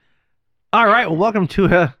All right, well, welcome to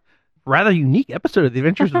a rather unique episode of The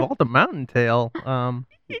Adventures of Alta Mountain Tale.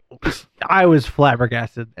 I was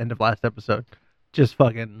flabbergasted end of last episode. Just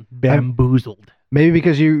fucking bamboozled. Maybe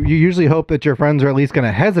because you usually hope that your friends are at least going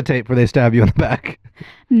to hesitate before they stab you in the back.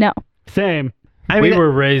 No. Same. I mean, we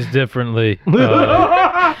were raised differently. You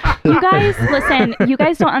guys, listen, you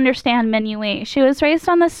guys don't understand Minui. She was raised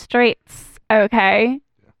on the streets, okay?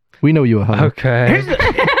 We know you a hoe. Okay.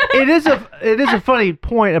 it is a funny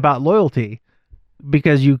point about loyalty,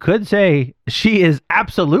 because you could say she is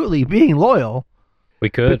absolutely being loyal. We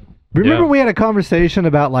could. Remember we had a conversation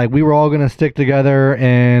about like we were all going to stick together,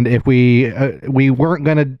 and if we weren't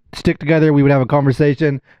going to stick together, we would have a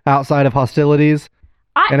conversation outside of hostilities,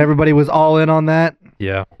 and everybody was all in on that.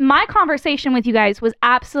 Yeah. My conversation with you guys was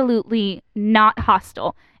absolutely not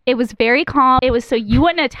hostile. It was very calm. It was so you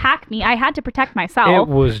wouldn't attack me. I had to protect myself.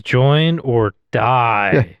 It was join or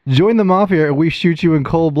die. Yeah. Join the mafia, or we shoot you in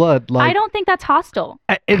cold blood. Like, I don't think that's hostile.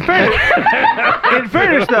 In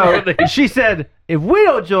fairness, though, she said, if we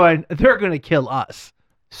don't join, they're going to kill us.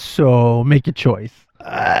 So make a choice.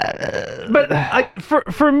 But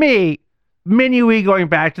for me, Minui going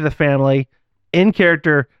back to the family, in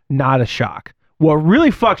character, not a shock. What really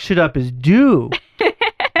fucks shit up is Do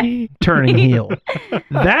turning heel.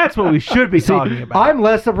 That's what we should be talking about. I'm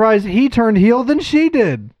less surprised he turned heel than she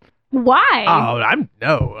did. Why? I'm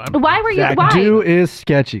Why were you? exactly- Why? Do is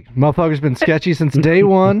sketchy. Motherfucker's been sketchy since day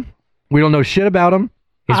one. We don't know shit about him.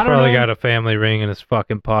 He's I don't probably know. got a family ring in his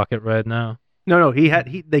fucking pocket right now. No,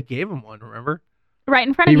 they gave him one, remember? Right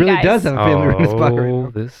in front He of you really guys. does have a family ring in his pocket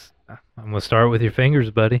right now. I'm going to start with your fingers,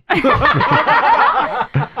 buddy.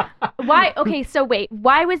 Why? Okay, so wait.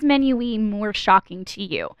 Why was Minui more shocking to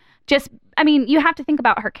you? You have to think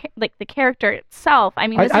about her, like the character itself. I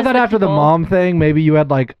mean, I thought after the mom thing, maybe you had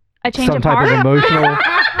like a change some of type heart. of emotional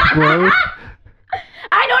growth.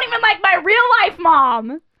 I don't even like my real life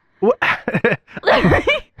mom.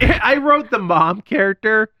 I wrote the mom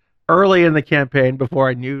character early in the campaign before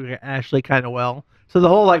I knew Ashley kind of well. So the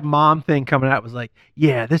whole like mom thing coming out was like,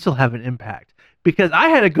 yeah, this will have an impact, because I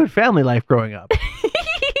had a good family life growing up.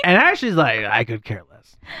 And Ashley's like, I could care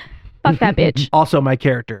less. Fuck that bitch. Also, my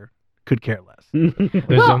character could care less.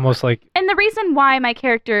 There's almost like And the reason why my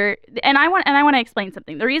character, and I want to explain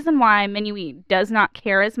something. The reason why Minui does not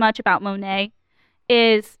care as much about Monet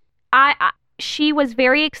is she was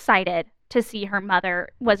very excited to see her mother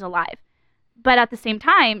was alive. But at the same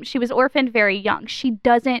time, she was orphaned very young.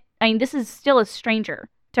 This is still a stranger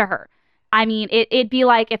to her. I mean, it'd be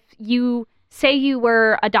like if you say you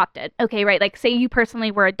were adopted, okay, right? Like say you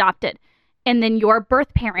personally were adopted, and then your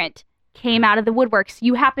birth parent came out of the woodworks.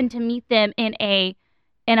 You happen to meet them in a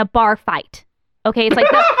bar fight. Okay, it's like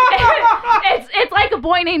it's like A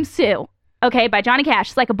Boy Named Sue. Okay, by Johnny Cash.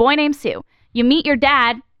 It's like A Boy Named Sue. You meet your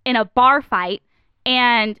dad in a bar fight,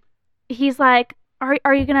 and he's like,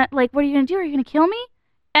 "Are you gonna, like, what are you gonna do? Are you gonna kill me?"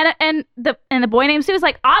 And the boy named Sue is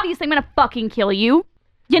like, "Obviously, I'm gonna fucking kill you.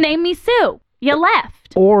 You named me Sue. You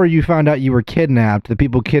left." Or you found out you were kidnapped. The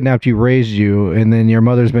people kidnapped you, raised you, and then your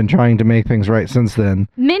mother's been trying to make things right since then.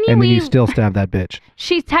 And then you still stabbed that bitch.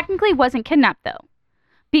 She technically wasn't kidnapped though,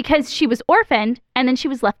 because she was orphaned and then she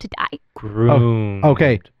was left to die. groomed.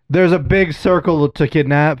 Okay, there's a big circle to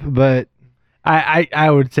kidnap, but I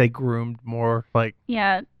would say groomed more. Like,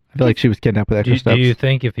 Yeah. I feel like she was kidnapped with extra Do steps. you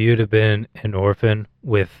think if you'd have been an orphan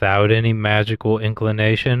without any magical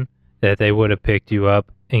inclination that they would have picked you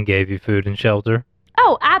up and gave you food and shelter?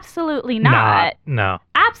 Oh, absolutely not. No.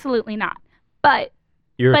 Absolutely not. But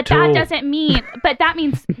You're a that tool. doesn't mean. But that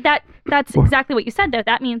means that's exactly what you said though.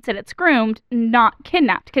 That means that it's groomed, not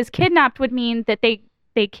kidnapped. Because kidnapped would mean that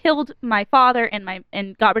they killed my father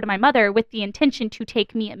and got rid of my mother with the intention to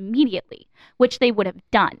take me immediately, which they would have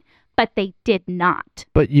done, but they did not.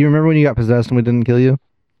 But you remember when you got possessed and we didn't kill you?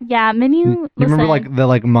 Yeah, Minu. You remember like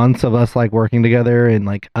the months of us like working together and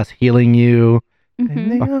like us healing you?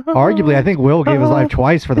 Mhm. Arguably, I think Will gave his life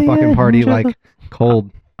twice for the fucking party, like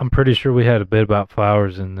cold. I'm pretty sure we had a bit about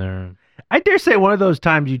flowers in there. I dare say one of those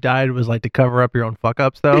times you died was like to cover up your own fuck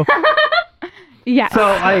ups, though. Yes. So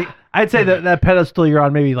I'd say that pedestal you're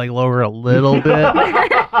on maybe like lower a little bit.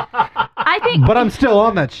 I think. But I'm still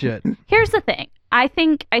on that shit. Here's the thing. I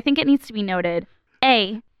think it needs to be noted.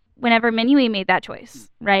 Whenever Minui made that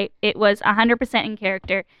choice, right? It was 100% in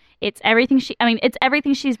character. It's everything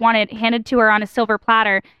she's wanted handed to her on a silver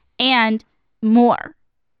platter and more.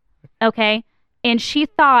 Okay? And she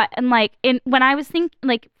thought, and like when I was thinking,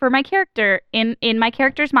 like for my character, in my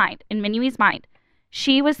character's mind, in Minui's mind,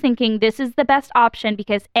 she was thinking this is the best option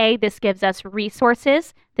because this gives us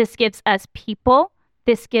resources, this gives us people,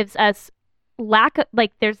 this gives us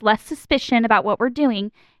there's less suspicion about what we're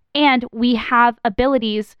doing, And we have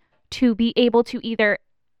abilities to be able to either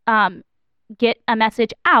get a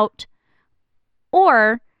message out,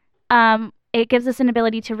 or it gives us an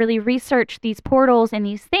ability to really research these portals and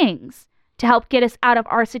these things to help get us out of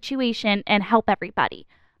our situation and help everybody.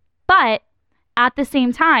 But at the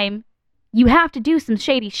same time, you have to do some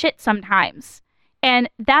shady shit sometimes. And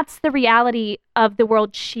that's the reality of the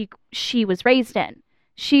world she was raised in.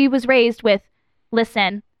 She was raised with,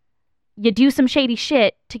 listen, you do some shady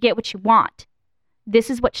shit to get what you want. This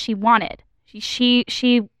is what she wanted. She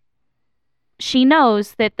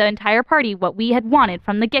knows that the entire party, what we had wanted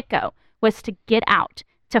from the get-go, was to get out,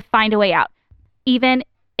 to find a way out, even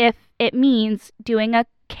if it means doing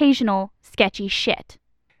occasional sketchy shit.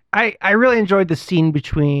 I really enjoyed the scene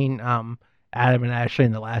between Adam and Ashley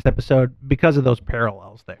in the last episode because of those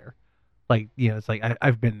parallels there. Like, it's like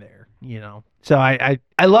I've been there, So I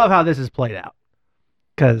love how this is played out,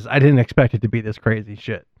 because I didn't expect it to be this crazy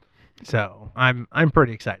shit. So I'm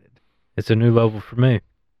pretty excited. It's a new level for me.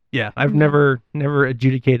 Yeah, I've never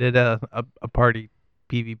adjudicated a party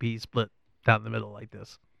PvP split down the middle like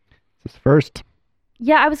this. This is first.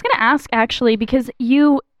 Yeah, I was going to ask actually, because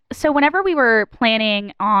so whenever we were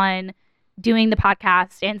planning on doing the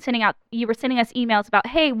podcast and you were sending us emails about,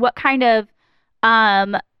 hey, what kind of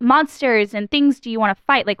monsters and things do you want to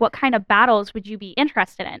fight? Like, what kind of battles would you be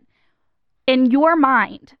interested in? In your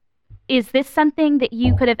mind, is this something that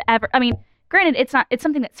you could have ever, I mean, granted, it's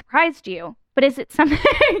something that surprised you, but is it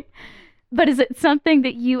something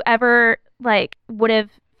that you ever would have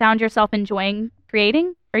found yourself enjoying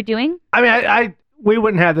creating or doing? I mean, we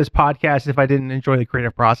wouldn't have this podcast if I didn't enjoy the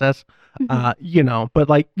creative process, but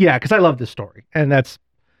because I love this story, and that's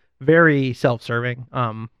very self-serving,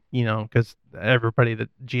 because everybody that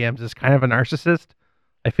GMs is kind of a narcissist.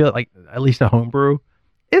 I feel like at least a homebrew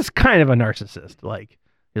is kind of a narcissist. Like,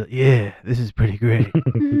 yeah, this is pretty great.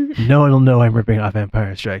 No one will know I'm ripping off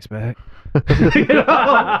Empire Strikes Back.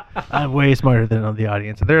 I'm way smarter than the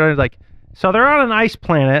audience. And they're like, so they're on an ice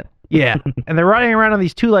planet, yeah, and they're riding around on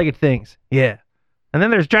these 2-legged things, yeah. And then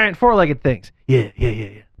there's giant 4-legged things. Yeah.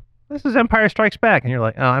 This is Empire Strikes Back. And you're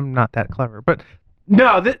like, oh, I'm not that clever. But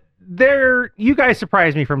no, you guys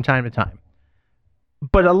surprise me from time to time.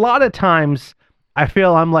 But a lot of times, I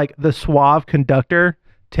feel I'm like the suave conductor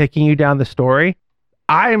taking you down the story.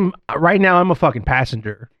 Right now, I'm a fucking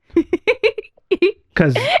passenger.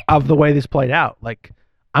 Because of the way this played out. Like,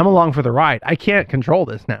 I'm along for the ride. I can't control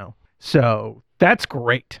this now. So, that's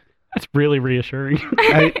great. That's really reassuring.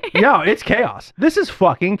 It's chaos. This is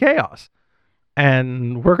fucking chaos.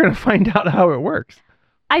 And we're going to find out how it works.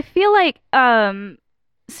 I feel like,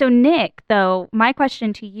 so Nick, though, my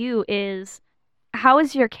question to you is, how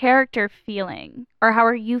is your character feeling? Or how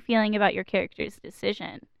are you feeling about your character's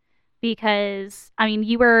decision? Because, I mean,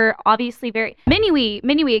 you were obviously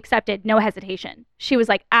Minui accepted, no hesitation. She was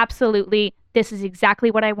like, absolutely, this is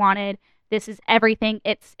exactly what I wanted. This is everything.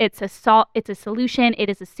 It's a solution. It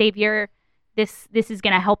is a savior. This is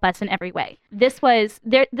going to help us in every way. This was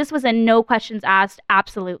a no questions asked,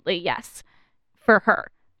 absolutely yes, for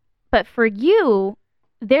her. But for you,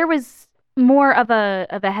 there was more of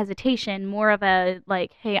a hesitation, more of a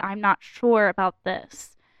like, hey, I'm not sure about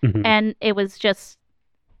this. Mm-hmm. And it was just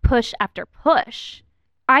push after push.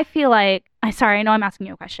 I feel like, I know I'm asking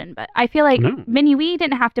you a question, but I feel like Minui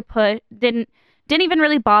didn't even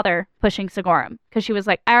really bother pushing Sigorum, because she was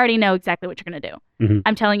like, I already know exactly what you're going to do. Mm-hmm.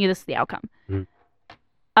 I'm telling you this is the outcome. Mm-hmm.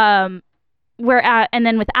 And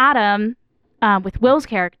then with Adam, with Will,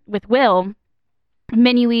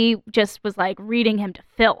 Minui just was like reading him to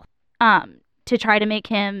filth to try to make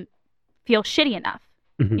him feel shitty enough,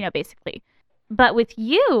 basically. But with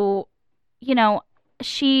you,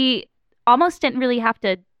 she almost didn't really have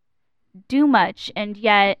to do much, and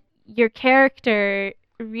yet your character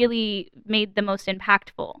really made the most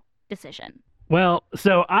impactful decision. Well,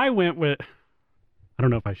 so I went with, I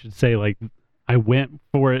don't know if I should say like I went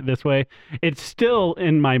for it this way. It's still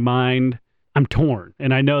in my mind, I'm torn,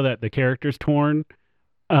 and I know that the character's torn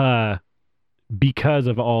because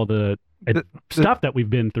of all the stuff that we've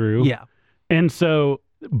been through. Yeah. And so,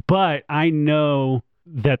 but I know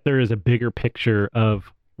that there is a bigger picture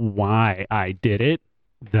of why I did it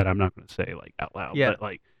that I'm not going to say like out loud. Yeah. But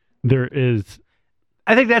like there is.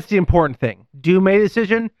 I think that's the important thing. Doom made a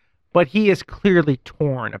decision, but he is clearly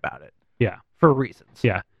torn about it. Yeah. For reasons.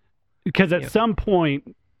 Yeah. Because at some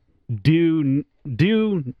point, do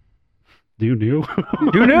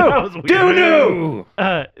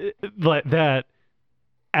that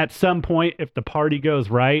at some point, if the party goes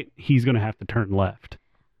right, he's going to have to turn left.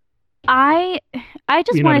 I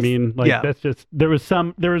just you know want what I mean? Like that's just there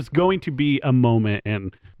was going to be a moment,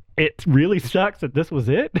 and it really sucks that this was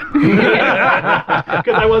it. Because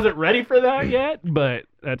I wasn't ready for that yet, but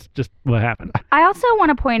that's just what happened. I also want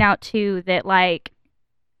to point out, too, that, like,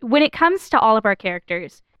 when it comes to all of our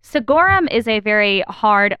characters, Sigorum is a very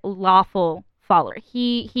hard, lawful follower.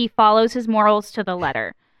 He follows his morals to the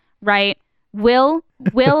letter, right? Will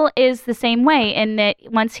is the same way in that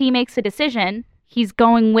once he makes a decision, he's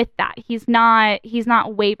going with that. He's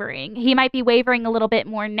not wavering. He might be wavering a little bit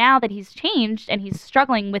more now that he's changed and he's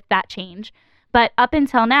struggling with that change. But up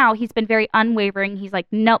until now, he's been very unwavering. He's like,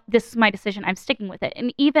 nope, this is my decision. I'm sticking with it.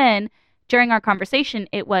 And even during our conversation,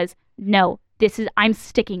 it was, no, I'm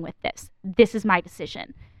sticking with this. This is my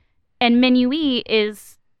decision. And Minui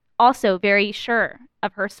is also very sure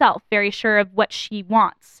of herself, very sure of what she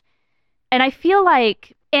wants. And I feel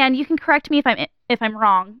like, and you can correct me if I'm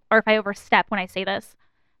wrong or if I overstep when I say this,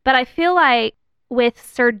 but I feel like with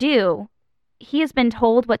Serdu, he has been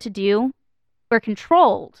told what to do or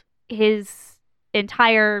controlled his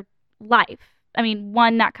entire life. I mean,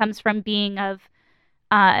 one that comes from being of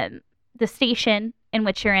the station in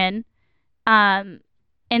which you're in. And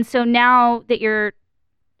so now that you're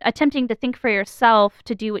attempting to think for yourself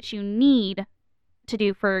to do what you need to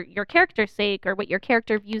do for your character's sake or what your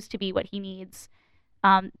character views to be what he needs,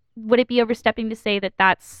 would it be overstepping to say that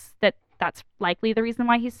that's likely the reason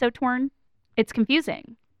why he's so torn? It's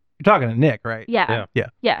confusing. You're talking to Nick, right? Yeah.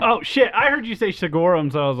 Oh, shit. I heard you say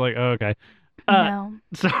Sigorum, so I was like, oh, okay. No.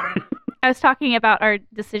 Sorry. I was talking about our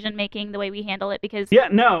decision making, the way we handle it, because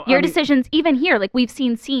your decisions, even here, like we've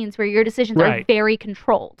seen scenes where your decisions are very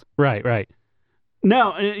controlled. Right.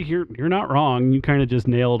 No, you're not wrong. You kind of just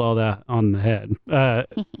nailed all that on the head.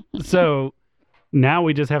 So now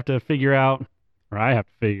we just have to figure out, or I have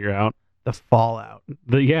to figure out the fallout.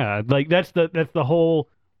 That's the whole.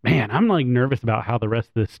 Man, I'm like nervous about how the rest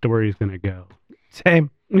of this story is gonna go.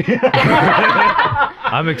 Same.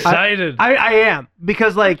 I'm excited. I am,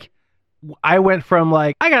 because like I went from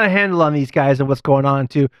like I got a handle on these guys and what's going on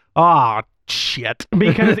to shit.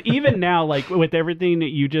 Because even now, like with everything that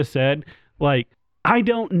you just said, like I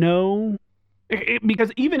don't know,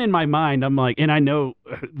 because even in my mind, I'm like, and I know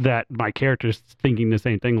that my character's thinking the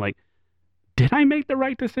same thing. Like, did I make the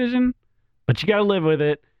right decision? But you got to live with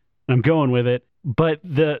it. And I'm going with it. But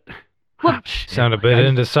sound a bit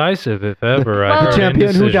indecisive, if ever. Well, The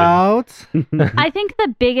champion who doubts. I think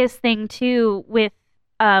the biggest thing too with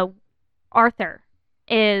Arthur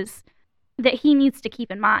is that he needs to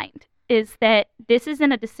keep in mind is that this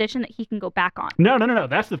isn't a decision that he can go back on. No.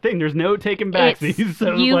 That's the thing. There's no taking back. So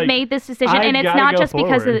you've made this decision, and it's not just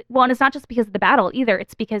because of and it's not just because of the battle either.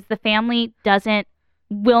 It's because the family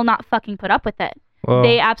will not fucking put up with it. Well,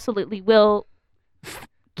 they absolutely will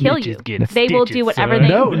kill you. They will do whatever they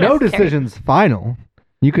No decision's final.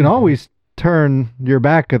 You can always turn your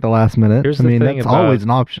back at the last minute. That's always an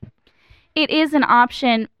option. It is an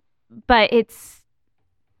option, but it's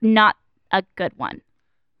not a good one.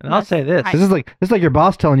 And I'll say this. This is like your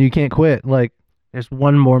boss telling you can't quit. Like, there's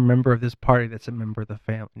one more member of this party that's a member of the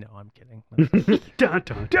family. No, I'm kidding. Dun,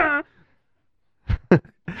 dun, dun.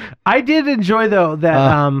 I did enjoy though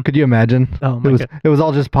that could you imagine? Oh my God. It was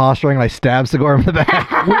all just posturing and I stabbed Sigorum in the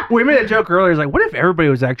back. we made a joke earlier. It's like, what if everybody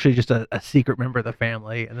was actually just a secret member of the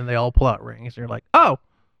family, and then they all pull out rings and you're like, oh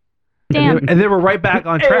damn, and then we're right back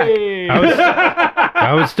on track. Hey.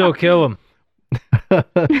 I would still kill him.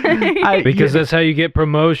 Because that's how you get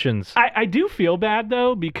promotions. I do feel bad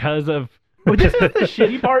though because of this is the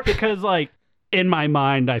shitty part, because like in my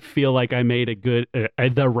mind I feel like I made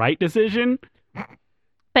the right decision,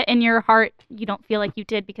 but in your heart you don't feel like you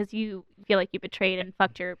did because you feel like you betrayed and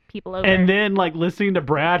fucked your people over. And then like listening to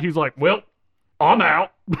Brad, he's like, well, I'm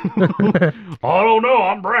out. I don't know.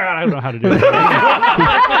 I'm Brad. I don't know how to do it.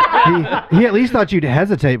 he at least thought you'd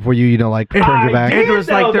hesitate before you like turned your back. It was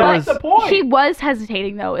like there was. The point. He was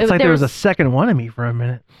hesitating though. It's like there was a second one of me for a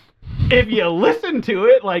minute. If you listen to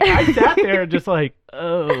it, like I sat there just like,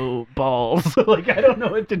 oh balls, like I don't know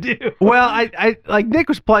what to do. Well, I like Nick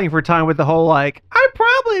was playing for time with the whole like I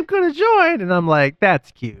probably am going to join, and I'm like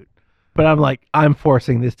that's cute, but I'm like I'm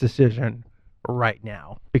forcing this decision right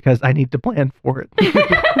now because I need to plan for it.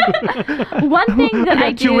 One thing that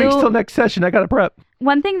I do 2 weeks till next session. I got to prep.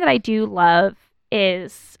 One thing that I do love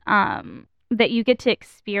is that you get to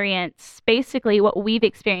experience basically what we've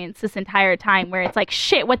experienced this entire time, where it's like,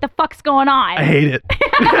 shit, what the fuck's going on? I hate it.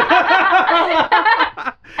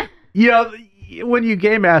 You know, when you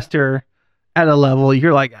game master at a level,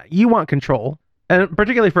 you're like, you want control, and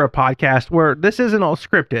particularly for a podcast where this isn't all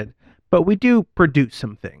scripted, but we do produce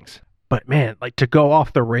some things. But man, like to go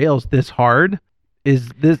off the rails this hard, is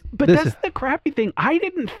this. But this that's is, the crappy thing. I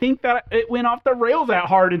didn't think that it went off the rails that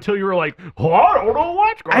hard until you were like, oh, I don't know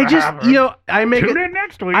what's going to happen. Tune in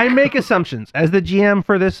next week. I make assumptions as the GM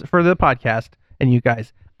for the podcast and you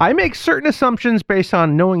guys. I make certain assumptions based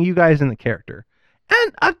on knowing you guys and the character.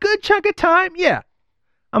 And a good chunk of time, yeah,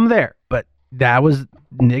 I'm there. But that was,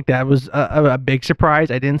 Nick, that was a big surprise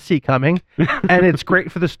I didn't see coming. And it's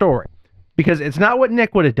great for the story. Because it's not what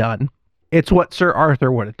Nick would have done. It's what Sir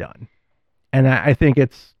Arthur would have done. And I think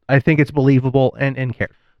it's believable and in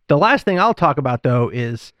character. The last thing I'll talk about, though,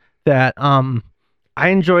 is that I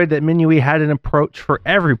enjoyed that Minui had an approach for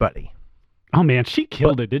everybody. Oh, man, she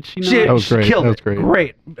killed it, did she not? That was great. Killed That was it. great.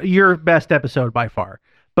 Great. Your best episode by far.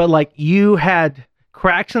 But, like, you had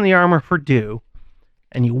cracks in the armor for Dew,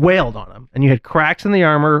 and you wailed on him. And you had cracks in the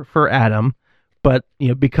armor for Adam, but,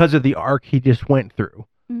 because of the arc he just went through.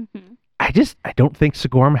 Mm-hmm. I don't think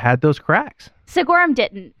Sigorum had those cracks. Sigorum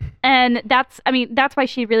didn't. And that's why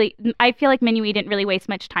I feel like Minui didn't really waste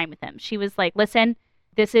much time with him. She was like, listen,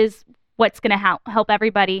 this is what's going to help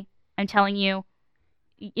everybody. I'm telling you,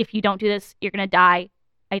 if you don't do this, you're going to die.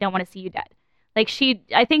 I don't want to see you dead. Like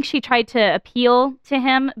I think she tried to appeal to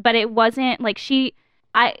him, but it wasn't like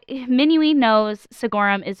Minui knows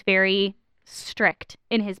Sigorum is very strict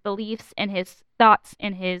in his beliefs and his thoughts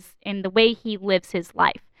and in the way he lives his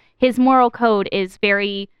life. His moral code is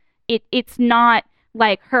very, it's not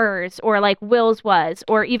like hers or like Will's was,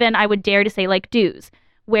 or even I would dare to say like Dew's,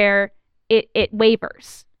 where it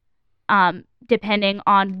wavers depending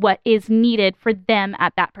on what is needed for them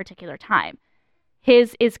at that particular time.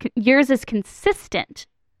 Yours is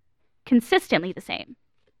consistently the same.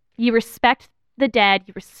 You respect the dead,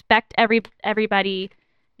 you respect everybody,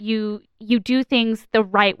 you do things the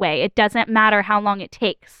right way. It doesn't matter how long it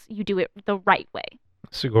takes, you do it the right way.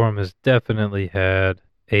 Sigorum has definitely had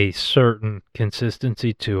a certain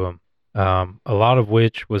consistency to him, a lot of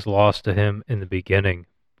which was lost to him in the beginning,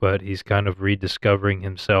 but he's kind of rediscovering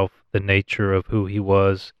himself. The nature of who he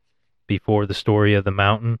was before the story of the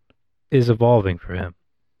mountain is evolving for him.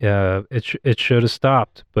 It should have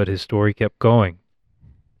stopped, but his story kept going,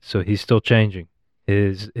 so he's still changing.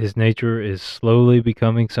 His nature is slowly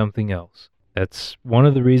becoming something else. That's one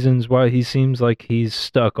of the reasons why he seems like he's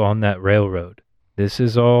stuck on that railroad. This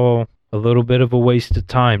is all a little bit of a waste of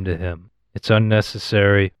time to him. It's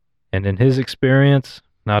unnecessary, and in his experience,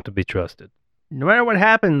 not to be trusted. No matter what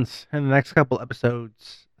happens in the next couple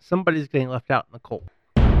episodes, somebody's getting left out in the cold.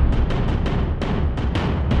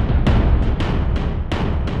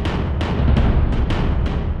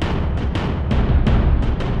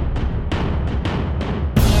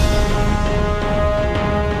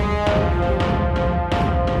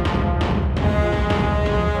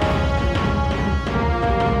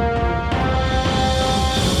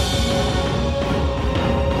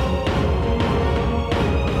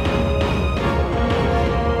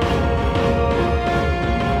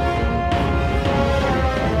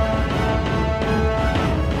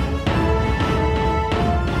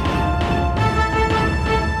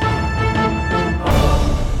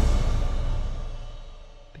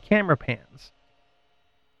 Camera pans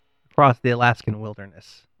across the Alaskan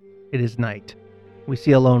wilderness. It is night. We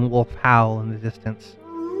see a lone wolf howl in the distance.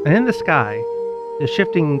 And in the sky, the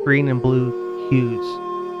shifting green and blue hues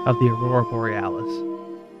of the Aurora Borealis,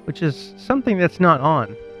 which is something that's not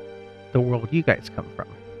on the world you guys come from,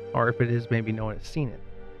 or if it is, maybe no one has seen it.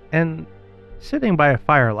 And sitting by a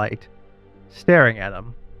firelight, staring at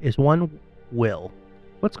him, is one Will.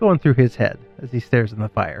 What's going through his head as he stares in the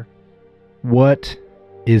fire? What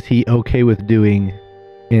is he okay with doing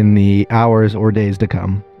in the hours or days to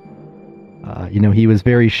come? He was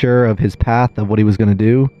very sure of his path, of what he was going to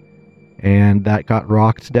do, and that got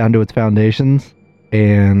rocked down to its foundations.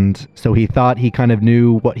 And so he thought he kind of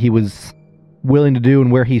knew what he was willing to do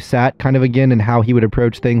and where he sat kind of again and how he would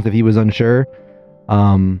approach things if he was unsure.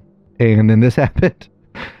 And then this happened.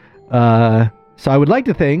 So I would like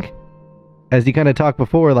to think, as he kind of talked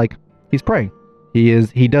before, like he's praying.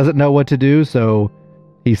 He doesn't know what to do, so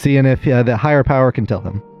he's seeing if the higher power can tell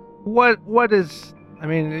him. What is,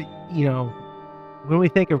 when we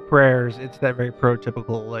think of prayers, it's that very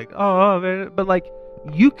prototypical, like, but like,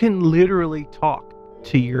 you can literally talk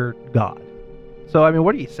to your God. So,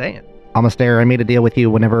 what are you saying? Amastair, I made a deal with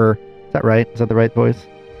you whenever, is that right? Is that the right voice?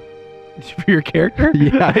 For your character?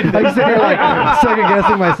 Yeah. I'm sitting here like second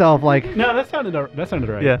guessing myself, like. No, that sounded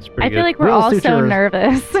right. Yeah. I feel like we're all so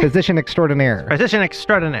nervous. Physician extraordinaire. Physician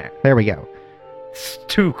extraordinaire. There we go. It's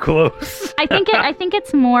too close. I think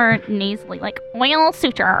it's more nasally, like oil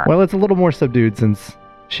suture. Well, it's a little more subdued since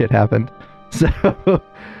shit happened. So,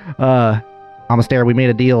 Amastair, we made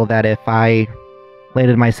a deal that if I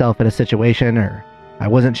landed myself in a situation or I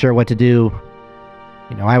wasn't sure what to do.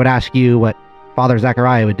 You know, I would ask you what Father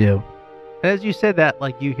Zachariah would do. As you said that,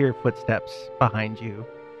 like, you hear footsteps behind you,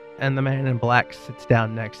 and the man in black sits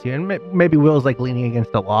down next to you, and maybe Will's like leaning against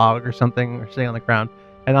a log or something, or sitting on the ground,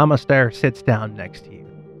 and Amastair sits down next to you.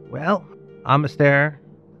 Well, Amastair,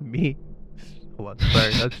 me. Hold on,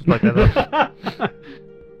 sorry, that's just like that.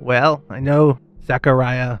 Well, I know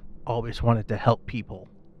Zachariah always wanted to help people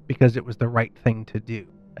because it was the right thing to do.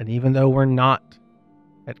 And even though we're not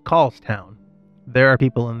at Callstown, there are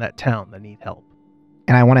people in that town that need help.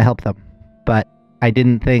 And I want to help them, but I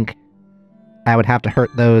didn't think I would have to hurt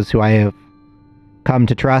those who I have come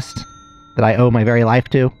to trust, that I owe my very life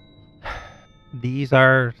to. These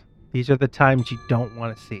are the times you don't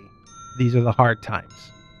want to see. These are the hard times.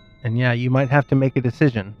 And yeah, you might have to make a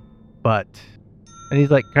decision, but... And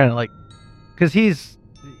he's like, kind of like... Because he's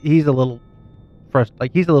a little...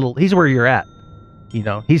 he's where you're at. You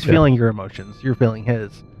know, he's feeling your emotions. You're feeling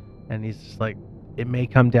his. And he's just like, it may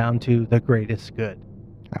come down to the greatest good.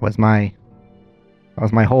 That was my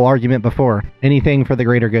whole argument before. Anything for the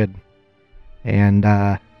greater good. And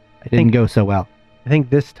it didn't go so well. I think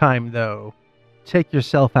this time, though, take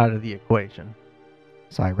yourself out of the equation.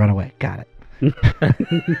 So I run away. Got it.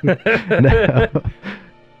 No.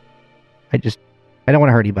 I don't want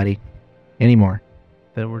to hurt anybody anymore.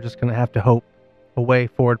 Then we're just going to have to hope a way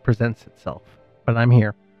forward presents itself. But I'm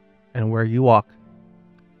here. And where you walk,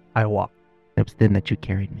 I walk. It was then that you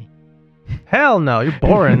carried me. Hell no, you're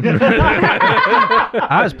boring.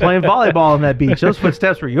 I was playing volleyball on that beach. Those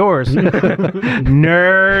footsteps were yours.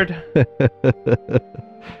 Nerd.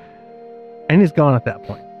 And he's gone at that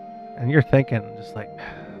point. And you're thinking, just like,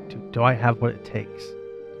 do I have what it takes?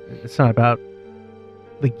 It's not about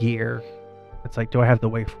the gear. It's like, do I have the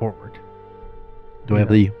way forward? Do I have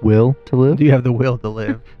the will to live? Do you have the will to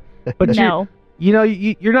live? But No.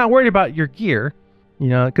 you're not worried about your gear,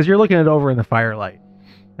 because you're looking it over in the firelight.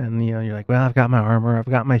 And, you're like, well, I've got my armor, I've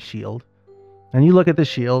got my shield. And you look at the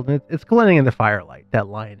shield, and it's glinting in the firelight, that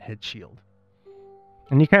lion head shield.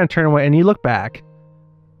 And you kind of turn away, and you look back,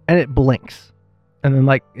 and it blinks. And then,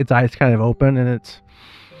 like, its eyes kind of open, and it's...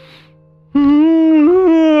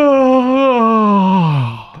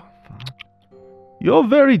 You're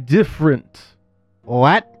very different.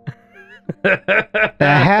 What? The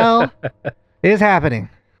hell is happening?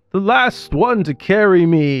 The last one to carry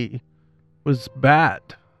me was bad,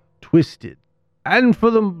 twisted. And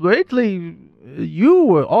for them lately, you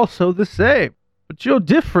were also the same. But you're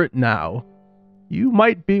different now. You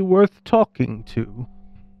might be worth talking to.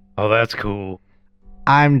 Oh, that's cool.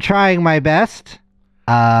 I'm trying my best.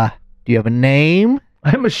 Do you have a name?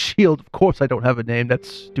 I'm a shield. Of course I don't have a name. That's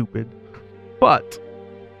stupid. But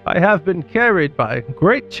I have been carried by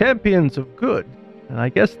great champions of good. And I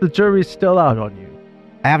guess the jury's still out on you.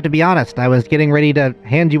 I have to be honest, I was getting ready to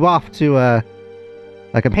hand you off to a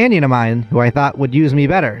companion of mine who I thought would use me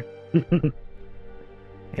better.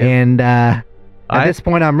 And at this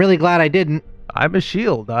point, I'm really glad I didn't. I'm a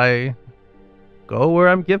shield. I go where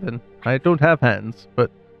I'm given. I don't have hands,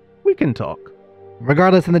 but we can talk.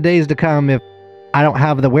 Regardless, in the days to come, if I don't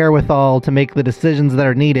have the wherewithal to make the decisions that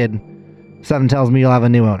are needed, something tells me you'll have a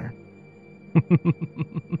new owner.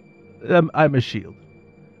 I'm a shield.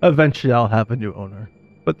 Eventually I'll have a new owner.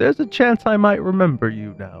 But there's a chance I might remember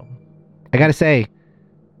you now. I gotta say,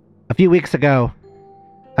 a few weeks ago,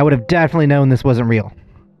 I would have definitely known this wasn't real.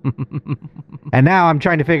 And now I'm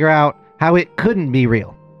trying to figure out how it couldn't be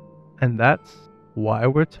real. And that's why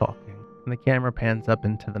we're talking. And the camera pans up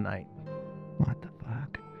into the night. What the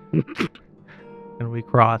fuck? And we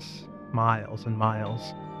cross miles and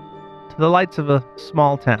miles to the lights of a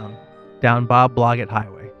small town down Bob Bloggett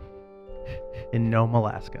Highway in Nome,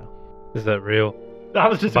 Alaska. Is that real? I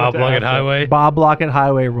was just Bob about to Bloggett ask that. Highway? Bob Bloggett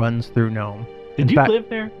Highway runs through Nome. Did In you fact, live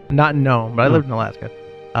there? Not in Nome, but I lived in Alaska.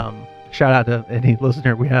 Shout out to any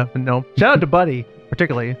listener we have in Nome. Shout out to Buddy,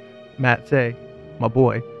 particularly Matt Say, my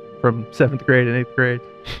boy from 7th grade and 8th grade.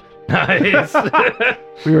 Nice.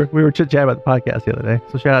 We were chit-chatting about the podcast the other day.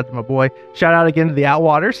 So shout out to my boy. Shout out again to the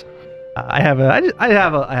Outwaters. I have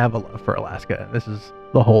a love for Alaska. This is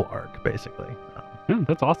the whole arc, basically. Yeah,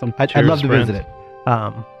 that's awesome. I'd Cheers, love to friend. visit it.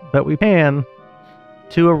 But we pan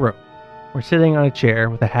to a room. We're sitting on a chair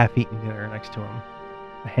with a half-eaten dinner next to him.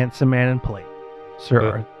 A handsome man in plate.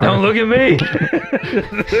 Sir Arthur. Don't look at me.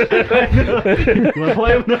 You want to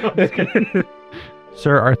play him? No, I'm just kidding.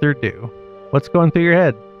 Sir Arthur Dew. What's going through your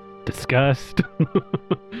head? Disgust,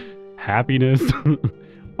 happiness,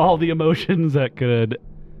 all the emotions that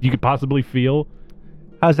you could possibly feel.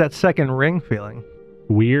 How's that second ring feeling?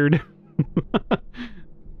 Weird.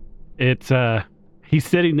 It's he's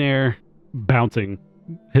sitting there bouncing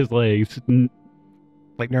his legs,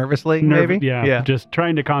 Like nervously, maybe? Yeah, just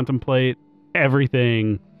trying to contemplate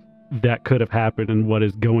everything that could have happened and what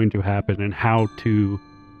is going to happen and how to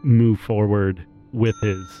move forward with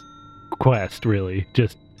his quest, really.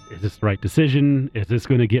 Just, is this the right decision? Is this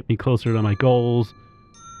going to get me closer to my goals?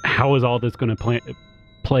 How is all this going to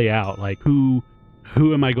play out? Like, who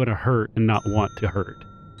am I going to hurt and not want to hurt?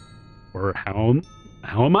 Or how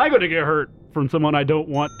am I going to get hurt from someone I don't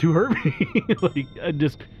want to hurt me? Like, I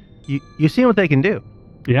just... You see what they can do.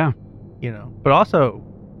 Yeah. You know, but also,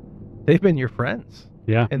 they've been your friends.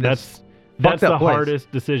 Yeah, And that's fucked the up place.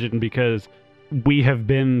 hardest decision because we have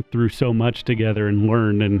been through so much together and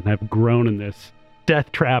learned and have grown in this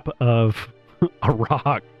death trap of a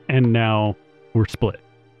rock, and now we're split.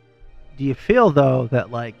 Do you feel, though,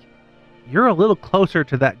 that, like, you're a little closer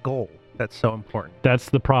to that goal that's so important?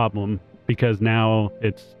 That's the problem because now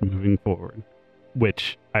it's moving forward,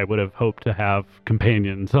 which I would have hoped to have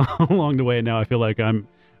companions along the way. And now I feel like I'm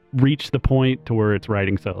reached the point to where it's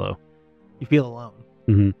riding solo. You feel alone.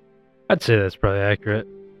 Mm-hmm. I'd say that's probably accurate.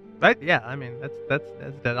 Yeah, I mean, that's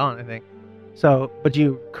dead on, I think. So, but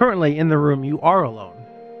you currently in the room, you are alone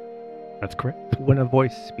That's correct. when a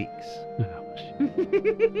voice speaks.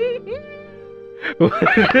 Oh,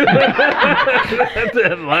 shit. That's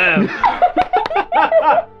that laugh.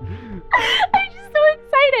 I'm just so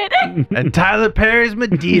excited. And Tyler Perry's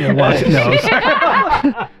Medea was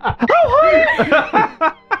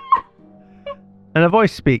And a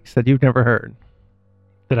voice speaks that you've never heard.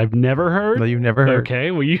 That I've never heard? That you've never heard.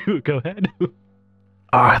 Okay, well, you go ahead.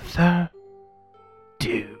 Arthur,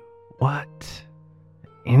 do what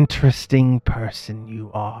interesting person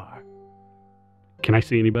you are. Can I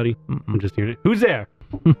see anybody? Mm-mm. I'm just hearing it. Who's there?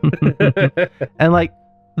 And like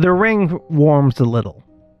the ring warms a little.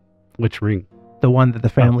 Which ring? The one that the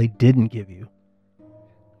family didn't give you.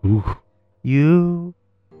 Ooh. You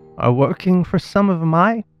are working for some of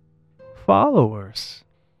my followers.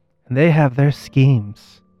 And they have their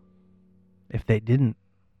schemes. If they didn't,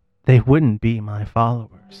 they wouldn't be my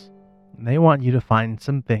followers. And they want you to find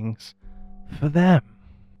some things for them.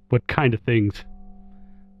 What kind of things?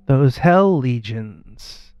 Those hell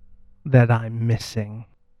legions that I'm missing.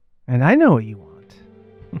 And I know what you want.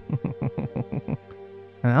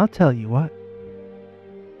 And I'll tell you what.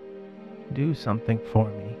 Do something for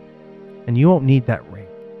me. And you won't need that ring.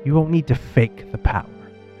 You won't need to fake the power.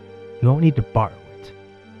 You won't need to borrow it.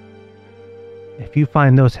 If you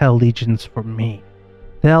find those hell legions for me,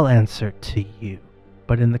 they'll answer to you.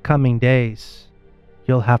 But in the coming days,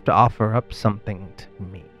 you'll have to offer up something to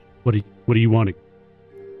me. What are you wanting?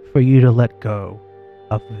 For you to let go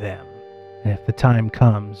of them. And if the time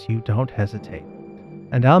comes, you don't hesitate.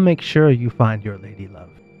 And I'll make sure you find your lady love.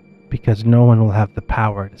 Because no one will have the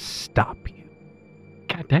power to stop you.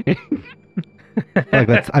 God dang it.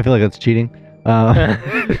 I feel like that's cheating.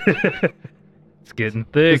 It's getting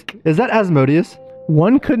thick. Is that Asmodeus?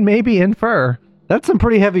 One could maybe infer. That's some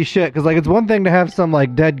pretty heavy shit, because like it's one thing to have some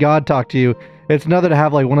like dead god talk to you. It's another to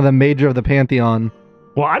have like one of the major of the pantheon.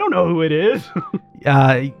 Well, I don't know who it is.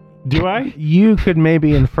 Do I? You could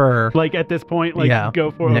maybe infer. Like at this point, like Yeah.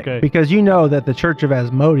 go for it. Yeah, Okay. because you know that the Church of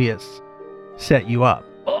Asmodeus set you up.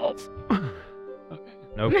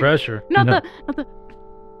 No pressure. Not No. the.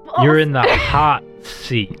 You're in the hot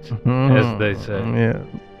seat, as they say. Yeah.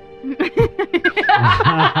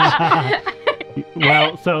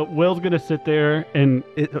 Well, so Will's gonna sit there and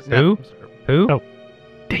Who? Who? Oh.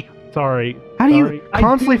 sorry. How do Sorry. you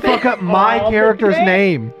constantly I do fuck this up my all the character's day.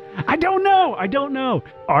 name? I don't know.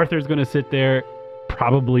 Arthur's gonna sit there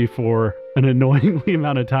probably for an annoyingly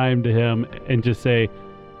amount of time to him and just say,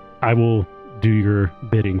 I will do your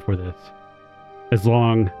bidding for this. As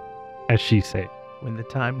long as she's safe. When the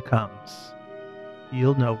time comes,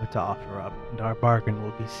 you'll know what to offer up, and our bargain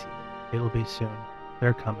will be sealed. It'll be soon.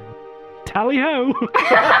 They're coming. Tally ho!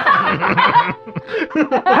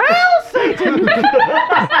 Hail Satan!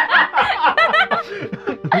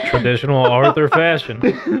 Traditional Arthur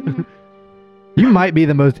fashion. You might be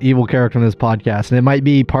the most evil character in this podcast, and it might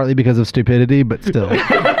be partly because of stupidity, but still.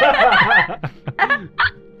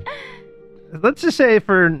 Let's just say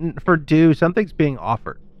for due, something's being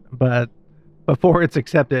offered, but before it's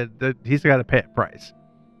accepted, he's got to pay a price.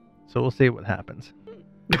 So we'll see what happens.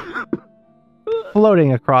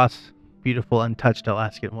 Floating across beautiful, untouched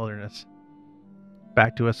Alaskan wilderness,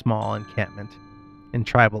 back to a small encampment in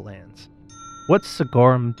tribal lands. What's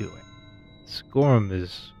Sigorum doing? Scorum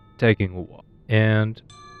is taking a walk, and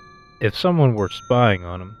if someone were spying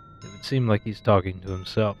on him, it would seem like he's talking to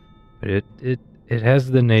himself. But it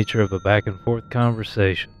has the nature of a back and forth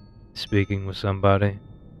conversation, speaking with somebody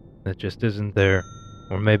that just isn't there,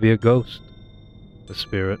 or maybe a ghost, a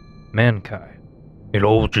spirit, mankind. It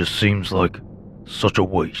all just seems like such a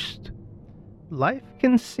waste. Life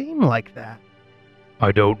can seem like that.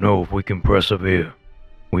 I don't know if we can persevere.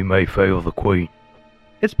 We may fail the Queen.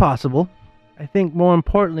 It's possible. I think more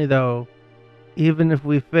importantly, though, even if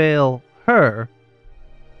we fail her,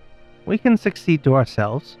 we can succeed to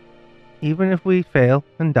ourselves. Even if we fail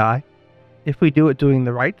and die, if we do it doing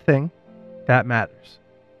the right thing, that matters.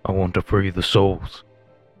 I want to free the souls.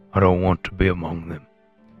 I don't want to be among them.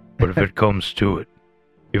 But if it comes to it,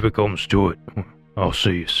 I'll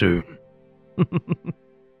see you soon.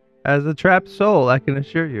 As a trapped soul, I can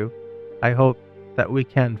assure you, I hope that we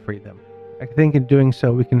can free them. I think in doing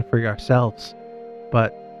so we can free ourselves.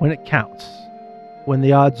 But when it counts, when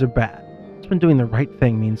the odds are bad, that's when doing the right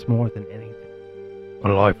thing means more than anything. A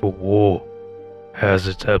life of war has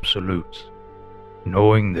its absolutes.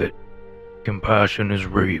 Knowing that compassion is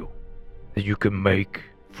real, that you can make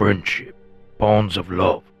friendship, bonds of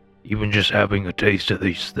love, even just having a taste of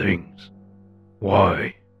these things.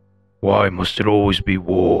 Why must it always be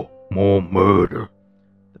war, more murder?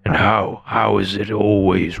 And how is it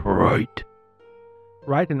always right?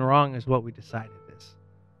 Right and wrong is what we decided is.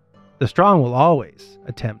 The strong will always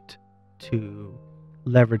attempt to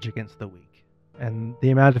leverage against the weak. And the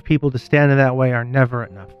amount of people to stand in that way are never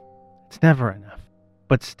enough. It's never enough.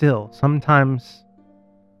 But still, sometimes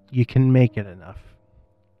you can make it enough.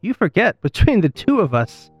 You forget, between the two of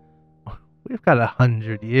us, we've got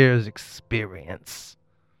 100 years experience.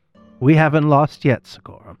 We haven't lost yet,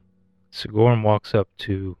 Sigorum. Sigorum walks up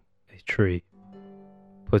to a tree,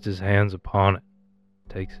 puts his hands upon it,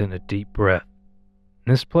 takes in a deep breath.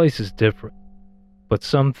 This place is different, but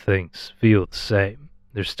some things feel the same.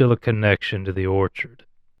 There's still a connection to the orchard.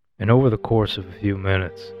 And over the course of a few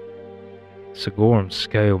minutes, Sigorum's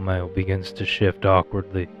scale mail begins to shift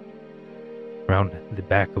awkwardly around the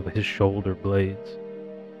back of his shoulder blades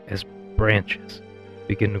as branches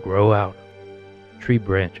begin to grow out of tree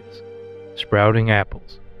branches, sprouting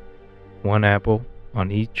apples. 1 apple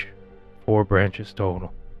on each 4 branches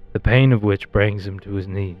total, the pain of which brings him to his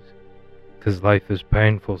knees, because life is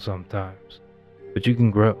painful sometimes, but you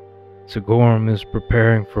can grow. Sigorum is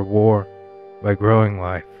preparing for war by growing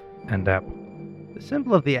life and apple. The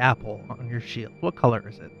symbol of the apple on your shield, what color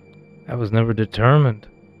is it? That was never determined.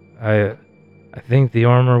 I think the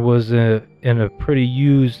armor was in a pretty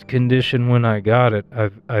used condition when I got it.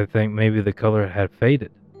 I think maybe the color had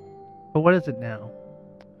faded. But what is it now?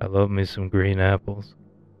 I love me some green apples.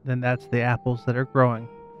 Then that's the apples that are growing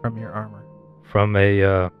from your armor. From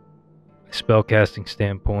a spellcasting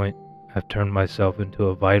standpoint, I've turned myself into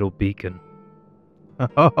a vital beacon.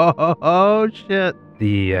 Oh, shit.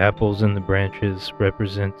 The apples and the branches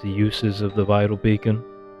represent the uses of the vital beacon.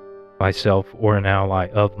 Myself or an ally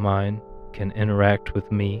of mine can interact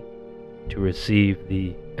with me to receive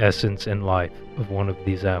the essence and life of one of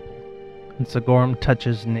these apples. And Sigorum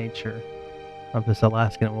touches nature of this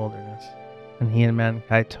Alaskan wilderness, and he and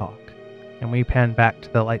Mankai talk, and we pan back to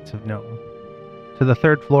the lights of Nome. To the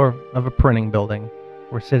 3rd floor of a printing building.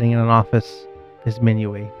 We're sitting in an office, is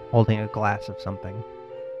Minui, holding a glass of something.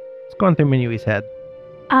 What's going through Minui's head?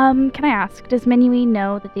 Can I ask, does Minui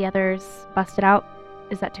know that the others busted out?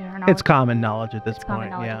 Is that to her knowledge? It's common knowledge at this It's point, common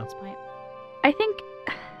knowledge yeah. at this point. I think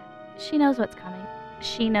she knows what's coming.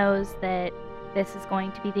 She knows that this is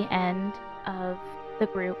going to be the end of the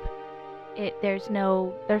group. There's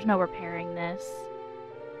no repairing this.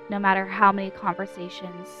 No matter how many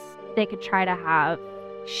conversations they could try to have,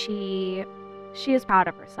 she is proud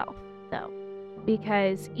of herself, though,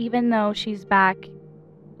 because even though she's back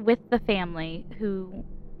with the family who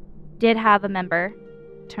did have a member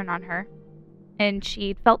turn on her, and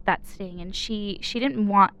she felt that sting, and she didn't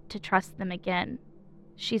want to trust them again.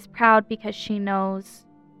 She's proud because she knows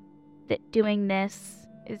that doing this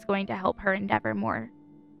is going to help her endeavor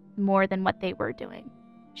more than what they were doing.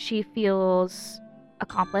 She feels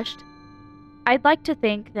accomplished. I'd like to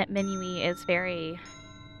think that Minui is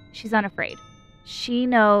she's unafraid. She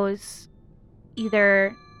knows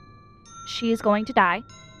either she is going to die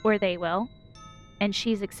or they will, and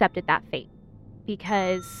she's accepted that fate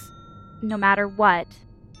because no matter what,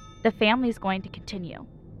 the family's going to continue.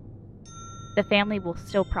 The family will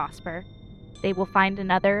still prosper. They will find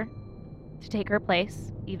another to take her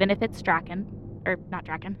place, even if it's Draken, or not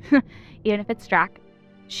Draken, even if it's Drac.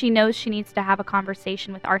 She knows she needs to have a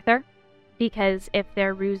conversation with Arthur, because if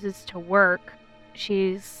their ruse is to work,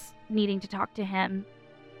 she's needing to talk to him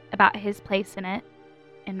about his place in it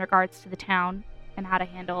in regards to the town and how to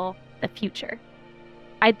handle the future.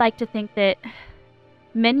 I'd like to think that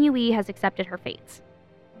Minui has accepted her fates.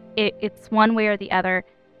 It's one way or the other.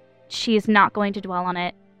 She is not going to dwell on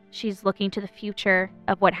it. She's looking to the future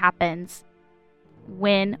of what happens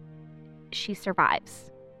when she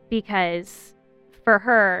survives. Because for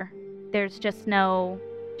her, there's just no,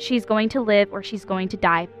 she's going to live or she's going to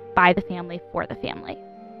die by the family, for the family.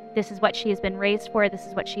 This is what she has been raised for. This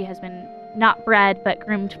is what she has been not bred, but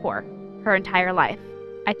groomed for her entire life.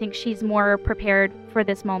 I think she's more prepared for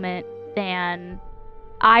this moment than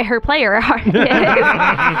I, her player, are.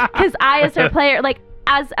 Because I, as her player, like,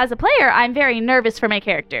 as a player, I'm very nervous for my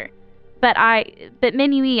character. But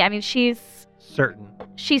Minui, I mean, she's certain.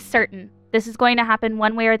 She's certain. This is going to happen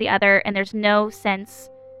one way or the other, and there's no sense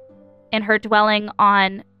in her dwelling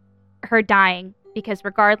on her dying, because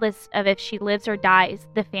regardless of if she lives or dies,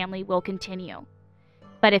 the family will continue.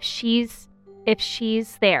 But if she's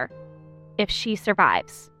there, if she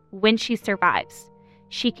survives, when she survives,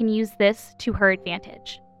 she can use this to her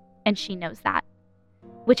advantage, and she knows that,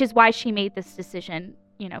 which is why she made this decision,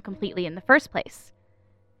 completely in the first place.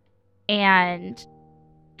 And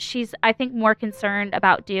she's, I think, more concerned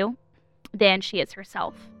about Dew than she is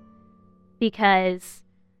herself, because,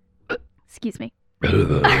 excuse me.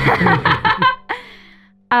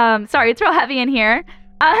 Sorry, it's real heavy in here.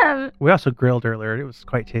 We also grilled earlier. It was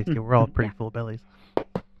quite tasty. We're all pretty full bellies.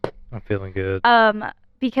 I'm feeling good.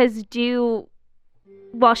 Because Dew,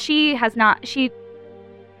 well, she has not. She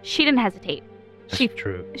didn't hesitate. That's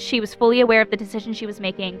true. She was fully aware of the decision she was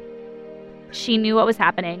making. She knew what was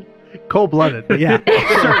happening. Cold-blooded, but yeah,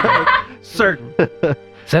 certain.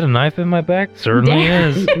 Is that a knife in my back? Certainly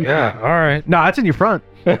is. Yeah. All right. No, it's in your front.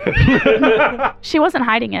 She wasn't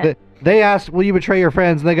hiding it. They asked, "Will you betray your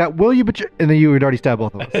friends?" And they got, "Will you betray?" And then you had already stabbed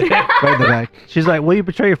both of us right in the back. She's like, "Will you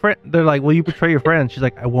betray your friend?" They're like, "Will you betray your friends?" She's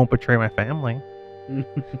like, "I won't betray my family."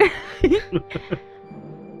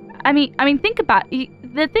 I mean, think about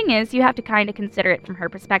the thing is, you have to kind of consider it from her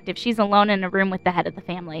perspective. She's alone in a room with the head of the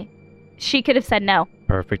family. She could have said no.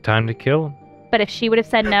 Perfect time to kill him. But if she would have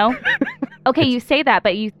said no, okay, you say that,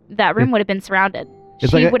 but that room would have been surrounded.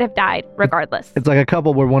 She would have died regardless. It's like a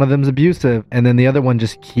couple where one of them's abusive, and then the other one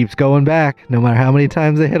just keeps going back, no matter how many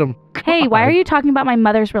times they hit them. Hey, why are you talking about my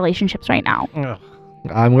mother's relationships right now?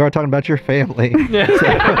 We're talking about your family.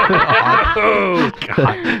 Oh,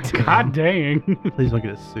 God dang. Please don't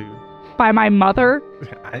get us sued. By my mother?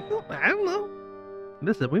 I don't know.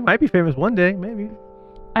 Listen, we might be famous one day, maybe.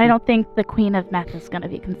 I don't think the Queen of Meth is going to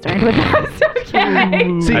be concerned with us.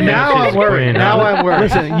 Okay. See, now I'm worried. Now I'm worried.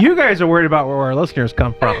 Listen, you guys are worried about where our listeners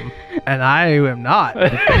come from, and I am not.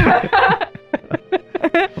 I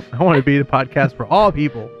want to be the podcast for all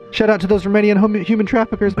people. Shout out to those Romanian human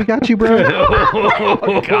traffickers. We got you, bro.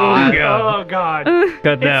 Oh, God. Oh, God.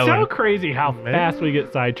 Got that It's so one. crazy how fast we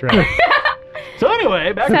get sidetracked. So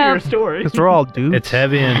anyway, back to your story. Because we're all dudes. It's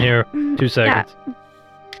heavy in here. 2 seconds.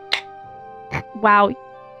 Wow.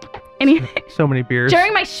 Anyway, So many beers.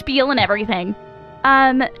 during my spiel and everything.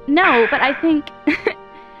 No, but I think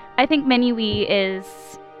Menui is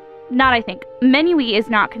not. I think Menui is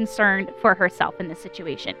not concerned for herself in this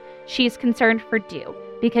situation. She's concerned for Dew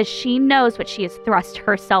because she knows what she has thrust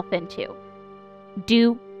herself into.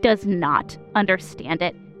 Dew does not understand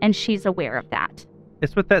it, and she's aware of that.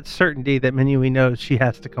 It's with that certainty that Minui knows she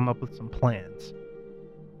has to come up with some plans.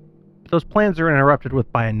 But those plans are interrupted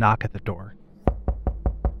by a knock at the door.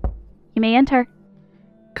 You may enter.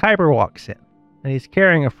 Kyber walks in, and he's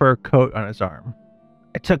carrying a fur coat on his arm.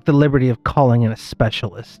 I took the liberty of calling in a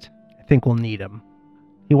specialist. I think we'll need him.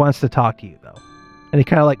 He wants to talk to you, though. And he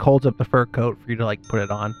kind of holds up the fur coat for you to put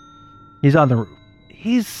it on. He's on the roof.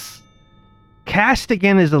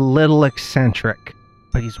 Castigan is a little eccentric,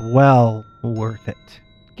 but he's well worth it.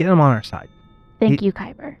 Get him on our side. Thank you,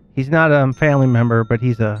 Kyber. He's not a family member, but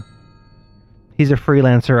he's a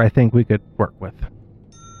freelancer I think we could work with.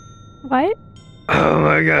 What? Oh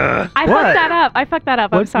my God. I What? fucked that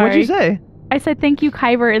up. I'm sorry. What'd you say? I said thank you,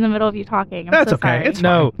 Kyber, in the middle of you talking. I'm That's so okay. sorry. It's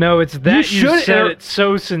No, it's that you should said inter- it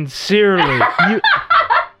so sincerely.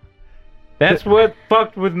 That's what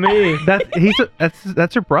fucked with me.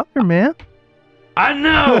 That's her brother, man. I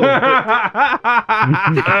know.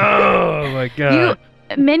 Oh my God.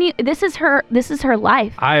 This is her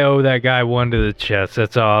life. I owe that guy one to the chest.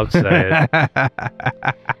 That's all I'm saying.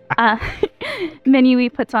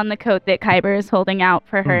 Minui puts on the coat that Kyber is holding out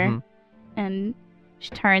for her, Mhm. and she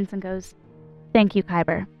turns and goes, "Thank you,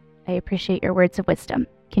 Kyber. I appreciate your words of wisdom.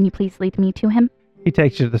 Can you please lead me to him?" He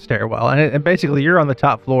takes you to the stairwell, and basically you're on the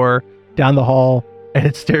top floor, down the hall, and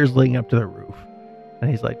it's stairs leading up to the roof. And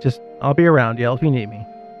he's like, I'll be around, yell if you need me.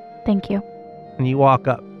 Thank you. And you walk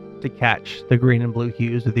up to catch the green and blue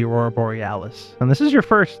hues of the Aurora Borealis. And this is your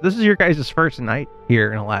guys' first night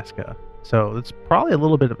here in Alaska. So it's probably a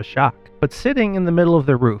little bit of a shock. But sitting in the middle of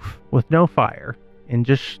the roof with no fire, in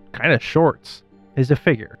just kind of shorts, is a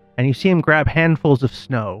figure. And you see him grab handfuls of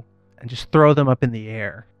snow and just throw them up in the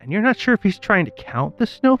air. And you're not sure if he's trying to count the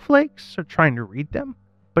snowflakes or trying to read them,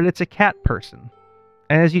 but it's a cat person.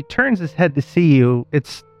 And as he turns his head to see you,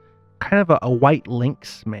 it's kind of a white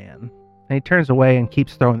lynx man. And he turns away and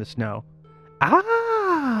keeps throwing the snow.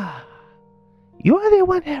 Ah, you are the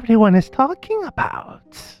one everyone is talking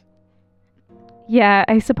about. Yeah,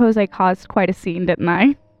 I suppose I caused quite a scene, didn't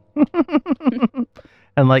I?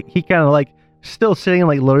 And like he kind of like still sitting in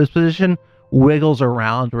like lotus position, wiggles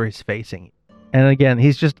around where he's facing. And again,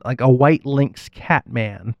 he's just like a white lynx cat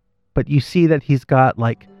man, but you see that he's got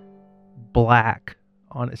like black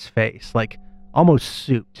on his face, like almost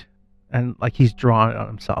suit, and like he's drawn it on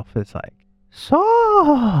himself. It's like, so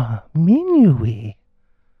Minui,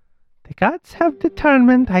 the gods have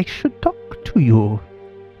determined I should talk to you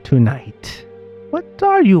tonight. What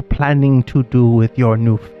are you planning to do with your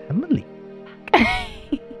new family?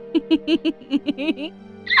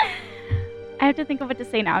 I have to think of what to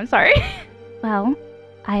say now. I'm sorry. Well,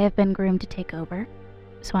 I have been groomed to take over,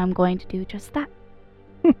 so I'm going to do just that.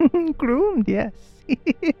 Groomed, yes.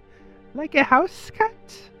 Like a house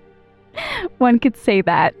cat? One could say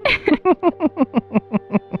that.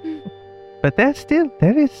 But there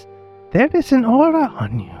is an aura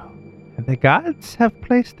on you. And the gods have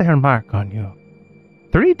placed their mark on you.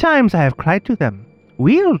 3 times I have cried to them.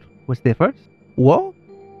 Weald was the first. Woe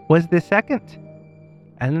was the second.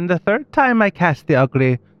 And in the 3rd time I cast the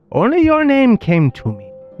ugly, only your name came to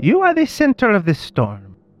me. You are the center of this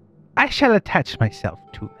storm. I shall attach myself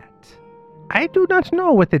to that. I do not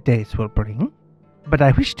know what the days will bring, but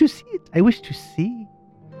I wish to see it. I wish to see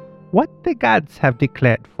what the gods have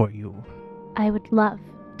declared for you. I would love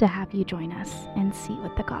to have you join us and see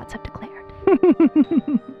what the gods have declared.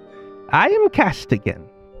 I am Castigan.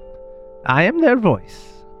 I am their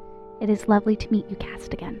voice. It is lovely to meet you,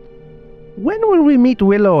 Castigan. When will we meet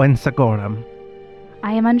Willow and Sagoram?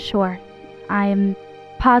 I am unsure. I am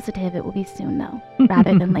positive it will be soon, though,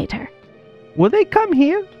 rather than later. Will they come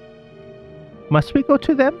here? Must we go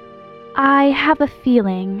to them? I have a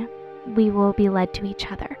feeling we will be led to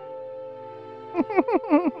each other.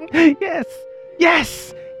 Yes!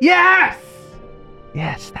 Yes! Yes!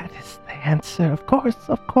 Yes, that is the answer. Of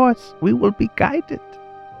course. We will be guided.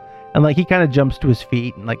 And like he kind of jumps to his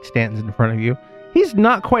feet and like stands in front of you. He's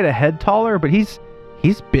not quite a head taller, but he's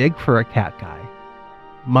big for a cat guy.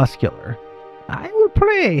 Muscular. I will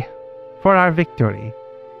pray for our victory.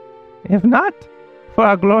 If not, for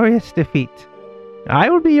our glorious defeat. I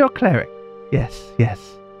will be your cleric. Yes.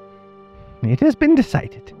 It has been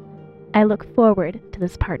decided. I look forward to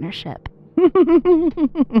this partnership.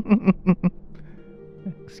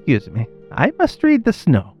 Excuse me. I must read the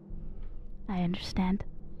snow. I understand.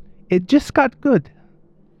 It just got good.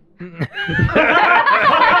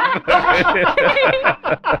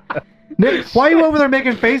 Nick, why are you over there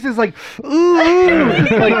making faces like, ooh,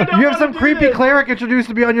 like you have some creepy cleric introduced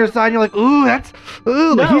to be on your side, and you're like, ooh,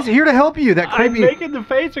 No. he's here to help you. That I'm creepy. making the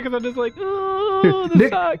face because I'm just like, oh,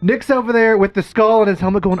 this sucks. Nick's over there with the skull and his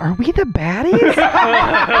helmet going, are we the baddies?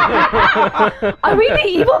 Are we the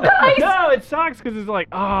evil guys? No, it sucks because it's like,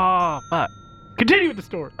 oh, fuck. Continue with the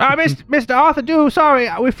story. Mr. Arthur Dew, sorry,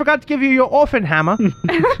 we forgot to give you your orphan hammer.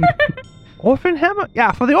 Orphan hammer?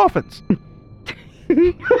 Yeah, for the orphans.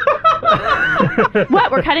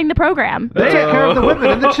 What? We're cutting the program. They take care of the women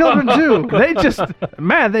and the children too. They just,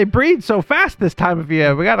 man, they breed so fast this time of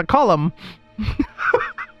year. We gotta call them.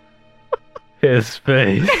 His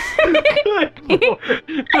face.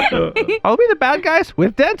 I'll be the bad guys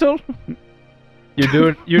with dental. You're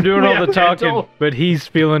doing all Yeah, the talking, mental. but he's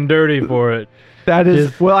feeling dirty for it. That is,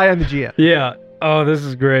 Just- well, I am the GM. Yeah. Oh, this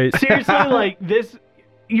is great. Seriously, like this.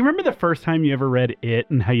 You remember the first time you ever read It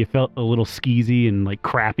and how you felt a little skeezy and like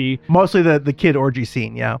crappy? Mostly the kid orgy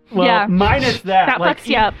scene, yeah. Well, Yeah. minus that. That like, fucks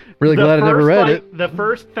you up. Really the glad I never first, read like, it. The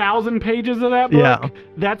first 1,000 pages of that book. Yeah.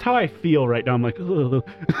 That's how I feel right now. I'm like, ugh.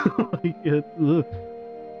 Like,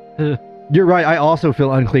 ugh. You're right. I also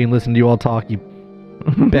feel unclean listening to you all talk, you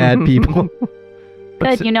bad people.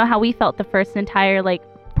 Good. You know how we felt the first entire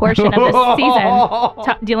portion of this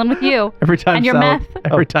season, dealing with you Every time and your meth.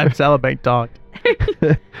 Every time Salabank talked.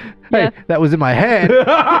 Yeah. Hey, that was in my head, and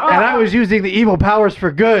I was using the evil powers for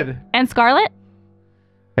good. And Scarlet.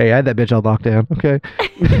 Hey, I had that bitch all locked down. Okay,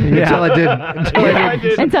 until I didn't. I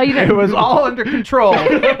did. Until you It did. was all under control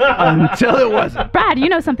until it wasn't. Brad, you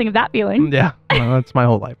know something of that feeling. Yeah, well, that's my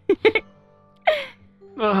whole life.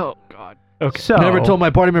 Oh, God. Okay. So Never told my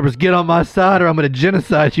party members get on my side, or I'm gonna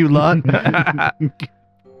genocide you lot.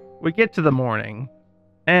 we get to the morning,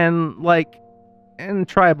 and like in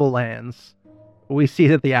tribal lands, we see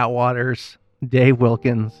that the Outwaters, Dave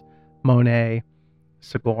Wilkins, Monet,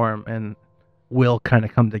 Sigorum and Will kind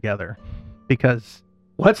of come together. Because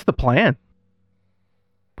what's the plan?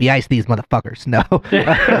 We ice these motherfuckers. No.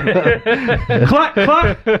 Cluck,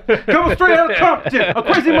 cluck! Come straight out of Compton! A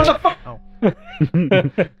crazy motherfucker! Oh.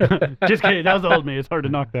 Just kidding. That was old me. It's hard to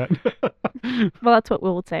knock that. Well, that's what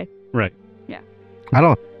Will would say. Right. I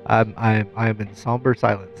don't. I'm in somber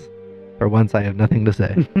silence. For once, I have nothing to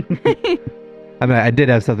say. I mean, I did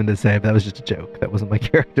have something to say, but that was just a joke. That wasn't my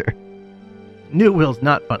character. New Will's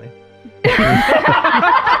not funny.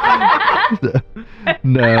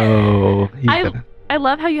 No. I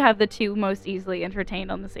love how you have the two most easily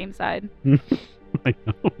entertained on the same side. I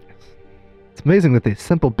know. It's amazing that these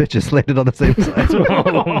simple bitches landed on the same side.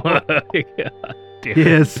 Oh my God.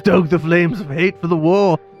 Yes, stoke the flames of hate for the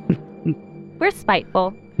war. We're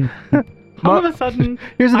spiteful. All of a sudden,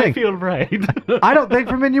 Here's the I thing. feel right. I don't think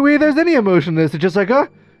for Minui there's any emotion in this. It's just like,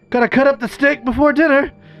 gotta cut up the steak before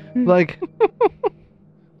dinner. Like,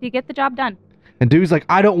 You get the job done. and dude's like,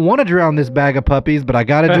 I don't want to drown this bag of puppies, but I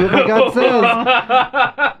gotta do what my God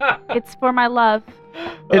says. It's for my love.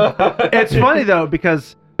 It's funny, though,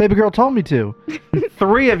 because Baby girl told me to.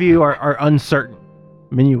 3 of you are uncertain.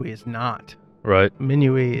 Minui is not. Right.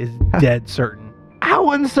 Minui is dead certain. How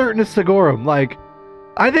uncertain is Sigorum? Like,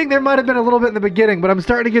 I think there might have been a little bit in the beginning, but I'm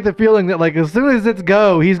starting to get the feeling that, like, as soon as it's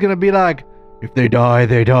go, he's gonna be like, if they die,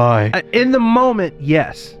 they die. In the moment,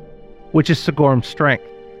 yes, which is Sigorum's strength.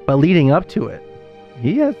 But leading up to it,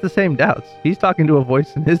 he has the same doubts. He's talking to a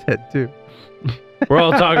voice in his head, too. We're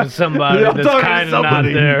all talking to somebody We're all that's talking to kind of not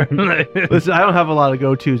somebody. there. Listen, I don't have a lot of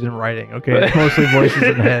go-tos in writing, okay? It's mostly voices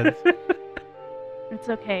in heads. It's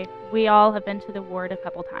okay. We all have been to the ward a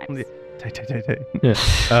couple times.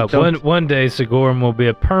 Don't- One day, Sigorum will be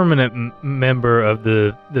a permanent member of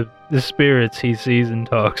the spirits he sees and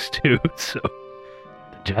talks to. So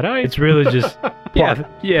Jedi? it's really just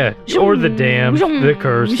yeah, or the damned, the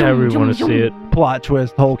cursed, however you want to see it. Plot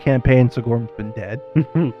twist, the whole campaign, Sigorum's been dead.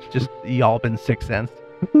 Just y'all been Sixth Sensed.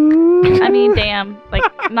 I mean, damn. Like,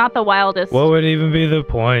 not the wildest. What would even be the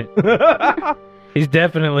point? He's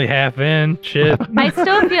definitely half in. Shit. I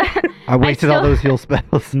still feel I wasted all still- those heal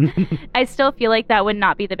spells. I still feel like that would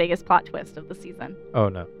not be the biggest plot twist of the season. Oh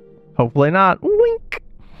no. Hopefully not. Wink.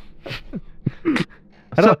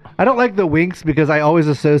 I don't like the winks because I always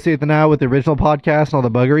associate them now with the original podcast and all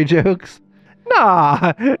the buggery jokes.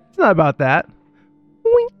 Nah, it's not about that.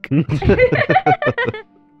 Wink.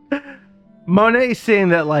 Monet's saying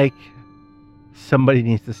that, like, somebody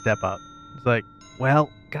needs to step up. It's like, well,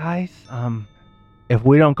 guys, if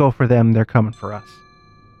we don't go for them, they're coming for us.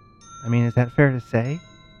 I mean, is that fair to say?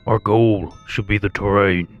 Our goal should be the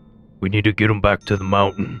terrain. We need to get them back to the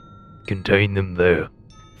mountain, contain them there,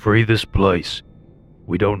 free this place.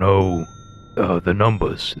 We don't know the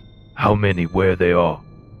numbers, how many, where they are.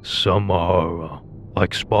 Some are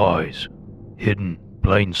like spies, hidden,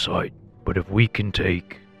 plain sight. But if we can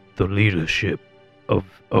take the leadership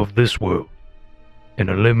of this world and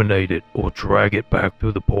eliminate it or drag it back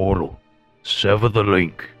through the portal, sever the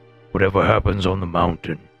link, whatever happens on the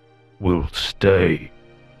mountain will stay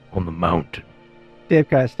on the mountain. Dave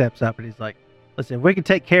kind of steps up and he's like, listen, if we can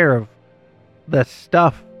take care of the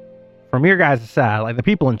stuff from your guys' side, like the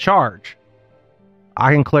people in charge,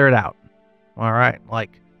 I can clear it out. All right,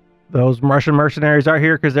 like those Russian mercenaries are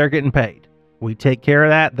here because they're getting paid. We take care of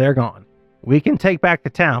that, they're gone. We can take back the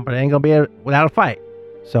town, but it ain't gonna be without a fight.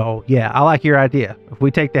 So yeah, I like your idea. If we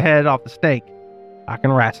take the head off the stake, I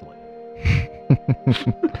can wrestle it.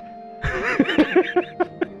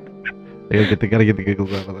 They gotta get the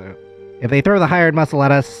giggles out of that. If they throw the hired muscle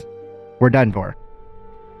at us, we're done for.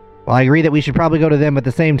 Well, I agree that we should probably go to them. At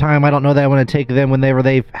the same time, I don't know that I want to take them whenever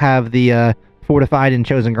they have the fortified and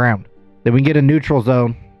chosen ground. Then we can get a neutral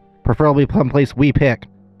zone, preferably someplace we pick.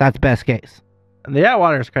 That's best case. And the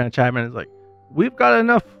Outwaters kind of chime in. It's like, we've got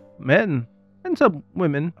enough men and some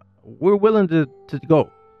women. We're willing to go.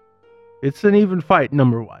 It's an even fight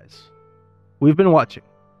number-wise. We've been watching.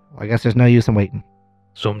 Well, I guess there's no use in waiting.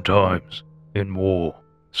 Sometimes, in war,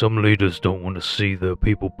 some leaders don't want to see their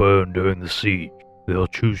people burn during the siege. They'll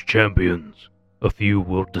choose champions. A few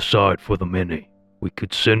will decide for the many. We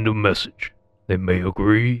could send a message. They may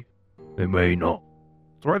agree, they may not.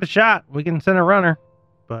 It's worth a shot. We can send a runner.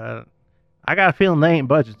 But I got a feeling they ain't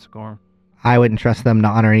budget, Scorn. I wouldn't trust them to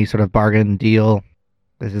honor any sort of bargain deal.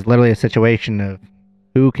 This is literally a situation of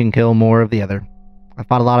who can kill more of the other. I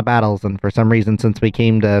fought a lot of battles, and for some reason, since we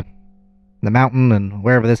came to the mountain and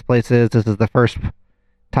wherever this place is, this is the first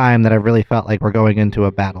time that I've really felt like we're going into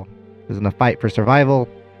a battle. This isn't a fight for survival.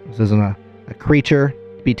 This isn't a creature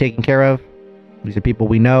to be taken care of. These are people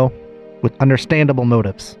we know with understandable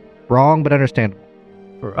motives. Wrong, but understandable.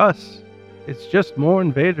 For us, It's just more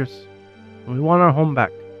invaders. We want our home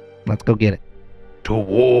back. Let's go get it. To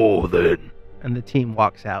war, then. And the team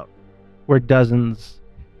walks out, where dozens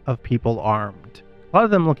of people armed. A lot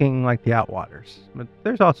of them looking like the Outwaters, but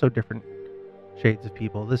there's also different shades of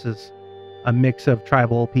people. This is a mix of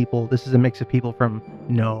tribal people. This is a mix of people from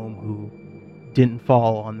Gnome who didn't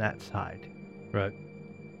fall on that side. Right.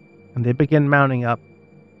 And they begin mounting up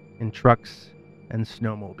in trucks and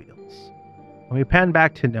snowmobiles. And we pan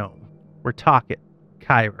back to Gnome, where Talkit,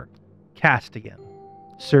 Kyber, Castigan,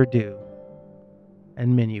 Surdu,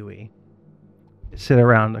 and Minui sit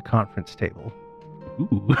around a conference table.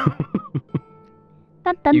 Ooh.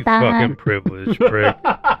 Dun, dun, You dun. fucking privileged prick.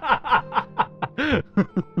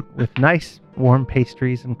 With nice, warm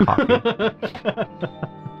pastries and coffee.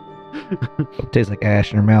 Tastes like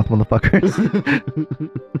ash in your mouth, motherfuckers.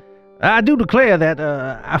 I do declare that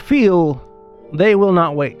I feel they will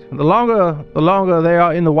not wait. The longer they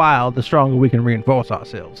are in the wild, the stronger we can reinforce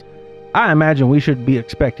ourselves. I imagine we should be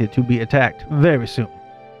expected to be attacked very soon.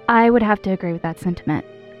 I would have to agree with that sentiment.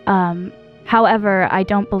 However, I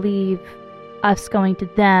don't believe us going to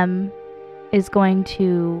them is going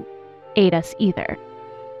to aid us either.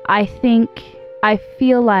 I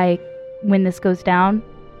feel like when this goes down,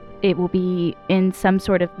 it will be in some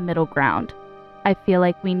sort of middle ground. I feel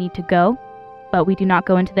like we need to go, but we do not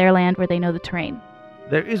go into their land where they know the terrain.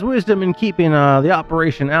 There is wisdom in keeping the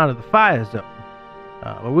operation out of the fire zone.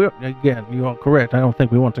 But again, you are correct. I don't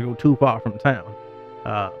think we want to go too far from town.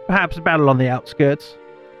 Perhaps a battle on the outskirts.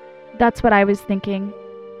 That's what I was thinking.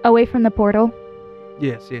 Away from the portal.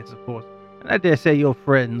 Yes, of course. And I dare say your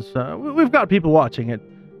friends, we've got people watching it,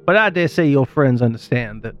 but I dare say your friends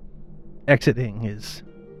understand that exiting is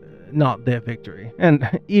not their victory.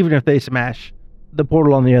 And even if they smash the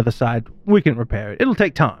portal on the other side, we can repair it. It'll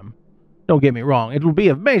take time. Don't get me wrong. It will be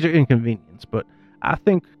a major inconvenience, but I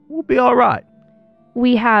think we'll be all right.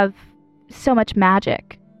 We have so much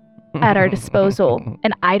magic at our disposal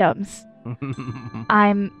and items.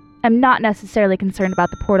 I'm not necessarily concerned about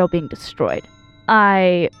the portal being destroyed.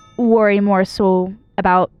 I worry more so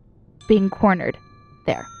about being cornered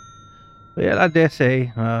there. Well, I dare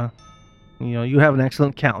say, you have an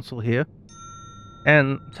excellent counsel here.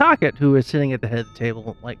 And Talkit, who is sitting at the head of the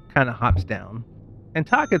table, kind of hops down. And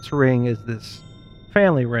Talkit's ring is this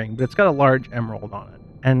family ring, but it's got a large emerald on it.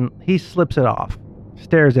 And he slips it off,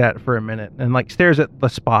 stares at it for a minute, and stares at the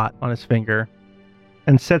spot on his finger,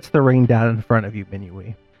 and sets the ring down in front of you,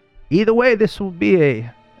 Minui. Either way, this will be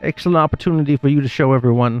a excellent opportunity for you to show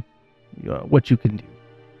everyone what you can do.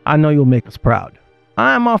 I know you'll make us proud.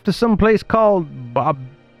 I'm off to some place called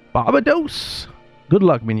Barbados. Good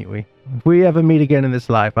luck, Minui. If we ever meet again in this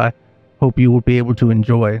life, I hope you will be able to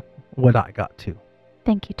enjoy what I got to.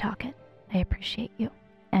 Thank you, Talkit. I appreciate you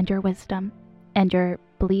and your wisdom and your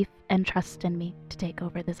belief and trust in me to take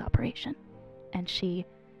over this operation. And she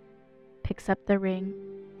picks up the ring,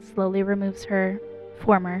 slowly removes her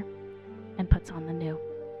former, and puts on the new.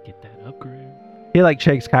 Get that upgrade. He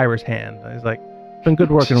shakes Kyra's hand. He's like, been good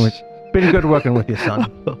working with you,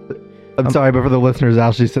 son. I'm sorry, but for the listeners,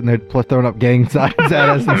 Ashley's sitting there throwing up gang signs at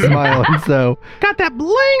us and smiling, so... Got that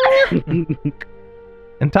bling!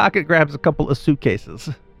 And Talkit grabs a couple of suitcases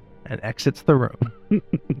and exits the room.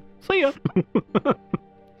 See ya.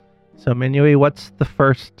 So, Minui, what's the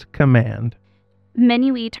first command?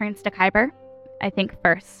 Minui turns to Kyber, I think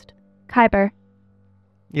first. Kyber,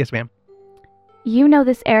 Yes, ma'am. you know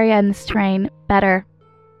this area and this terrain better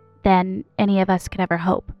than any of us could ever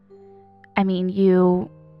hope. I mean, you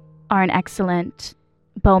are an excellent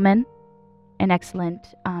bowman, an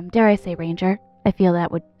excellent, dare I say, ranger. I feel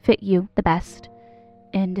that would fit you the best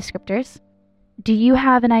in descriptors. Do you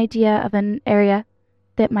have an idea of an area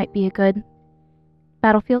that might be a good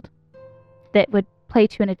battlefield that would play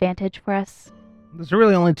to an advantage for us? There's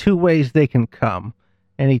really only two ways they can come.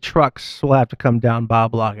 Any trucks will have to come down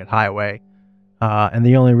Bob Lockett Highway. And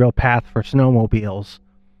the only real path for snowmobiles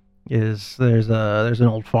is there's an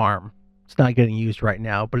old farm. It's not getting used right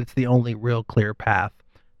now, but it's the only real clear path.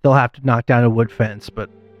 They'll have to knock down a wood fence, but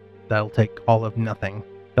that'll take all of nothing.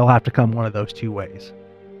 They'll have to come one of those two ways.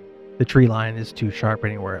 The tree line is too sharp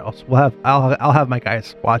anywhere else. I'll have my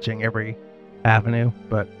guys watching every avenue,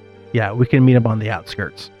 but yeah, we can meet them on the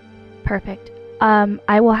outskirts. Perfect.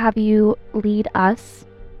 I will have you lead us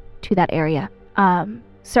to that area.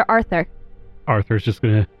 Sir Arthur. Arthur's just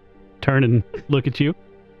gonna turn and look at you.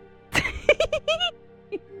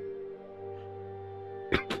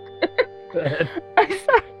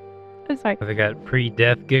 I'm sorry. Have they got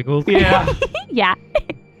pre-death giggles? Yeah. Yeah.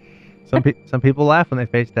 Some people laugh when they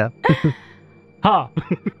face death. Ha.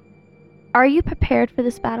 Are you prepared for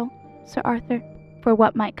this battle, Sir Arthur? For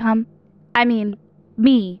what might come? I mean,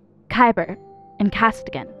 me, Kyber, and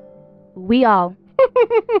Castigan, we all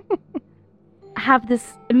have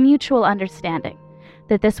this mutual understanding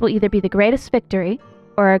that this will either be the greatest victory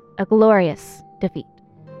or a glorious defeat.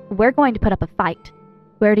 We're going to put up a fight.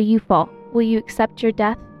 Where do you fall? Will you accept your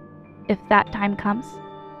death if that time comes?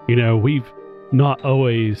 We've not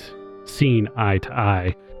always seen eye to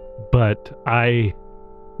eye, but I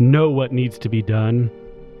know what needs to be done,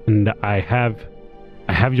 and I have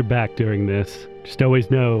your back during this. Just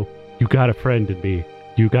always know you got a friend in me.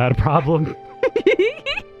 You got a problem?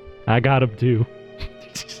 I got him too.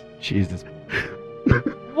 Jesus.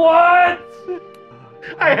 What?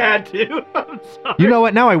 I had to. I'm sorry. You know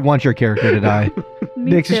what? Now I want your character to die.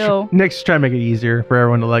 Me Nick's too. Nick's trying to make it easier for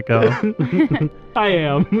everyone to let go. I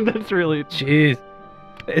am. That's really... Jeez.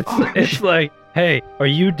 It's like, hey, are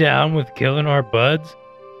you down with killing our buds?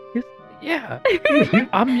 Yeah.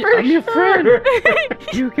 I'm your friend.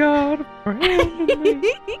 You got a friend in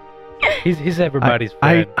me. He's everybody's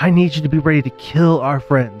friend. I need you to be ready to kill our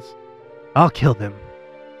friends. I'll kill them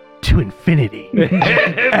to infinity and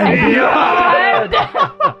beyond.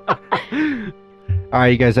 All right,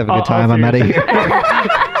 you guys have a good time. I'm out of here.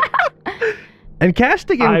 And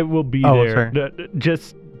Castigan, I will be there.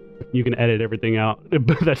 Just, you can edit everything out.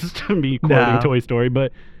 But that's just me quoting Toy Story.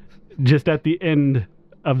 But just at the end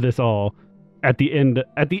of this all, at the end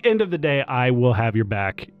of the day, I will have your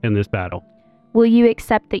back in this battle. Will you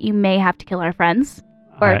accept that you may have to kill our friends?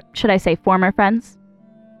 Or should I say former friends?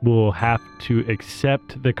 We'll have to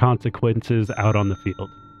accept the consequences out on the field.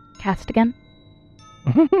 Castigan?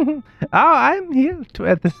 I'm here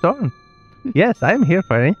at the storm. Yes, I am here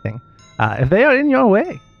for anything. If they are in your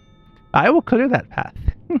way, I will clear that path.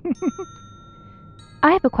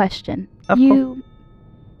 I have a question. Of course.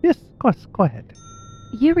 Yes, of course. Go ahead.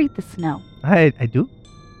 You read the snow. I do.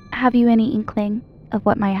 Have you any inkling of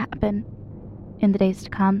what might happen in the days to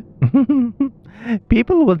come?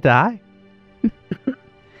 People will die.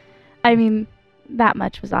 I mean, that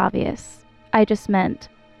much was obvious. I just meant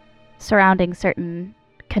surrounding certain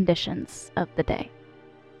conditions of the day.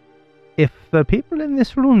 If the people in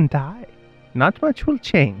this room die, not much will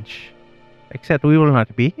change. Except we will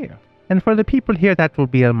not be here. And for the people here, that will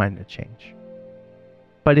be a minor change.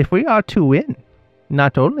 But if we are to win,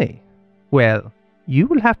 not only, well, you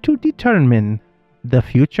will have to determine the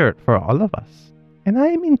future for all of us. And I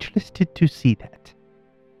am interested to see that.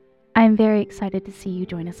 I'm very excited to see you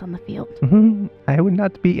join us on the field. I would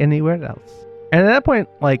not be anywhere else. And at that point,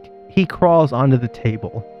 he crawls onto the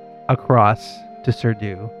table across to Sir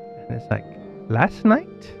Dew. And it's like, last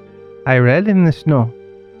night, I read in the snow,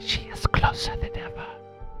 she is closer than ever.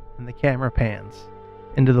 And the camera pans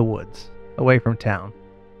into the woods, away from town,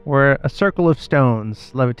 where a circle of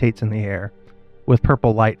stones levitates in the air, with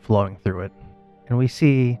purple light flowing through it. And we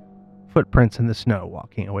see footprints in the snow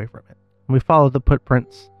walking away from it. And we follow the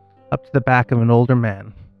footprints up to the back of an older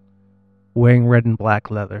man, wearing red and black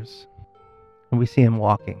leathers. And we see him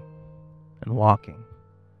walking, and walking,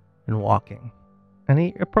 and walking. And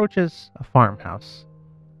he approaches a farmhouse,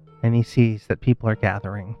 and he sees that people are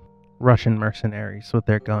gathering. Russian mercenaries with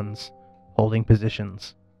their guns, holding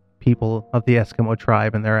positions. People of the Eskimo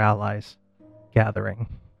tribe and their allies gathering.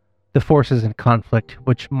 The forces in conflict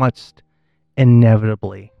which must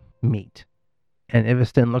inevitably meet. And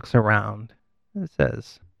Iviston looks around and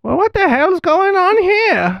says, well, what the hell's going on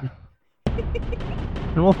here?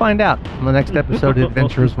 And we'll find out on the next episode of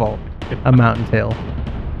Adventurer's Vault, A Mountain Tale.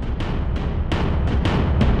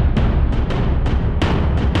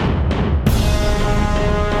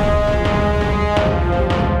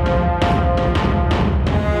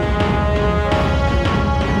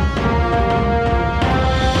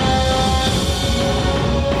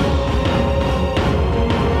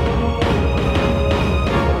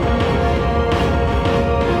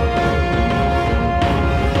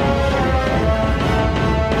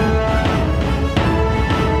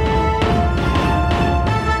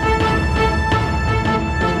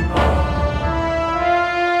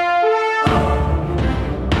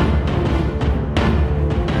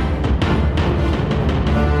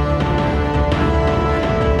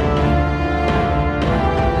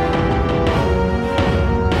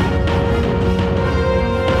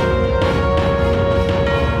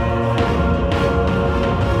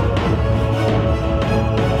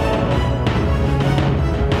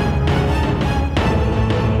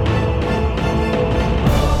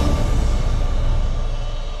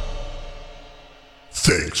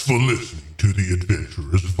 Thanks for listening to The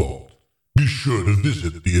Adventurer's Vault. Be sure to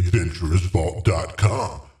visit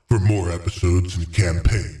theadventurersvault.com for more episodes and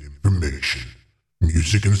campaign information.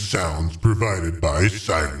 Music and sounds provided by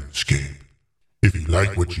Sirenscape. If you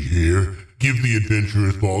like what you hear, give the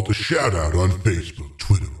Adventurers Vault a shout out on Facebook,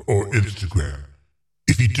 Twitter, or Instagram.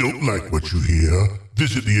 If you don't like what you hear,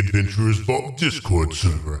 visit the Adventurers Vault Discord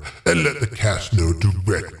server and let the cast know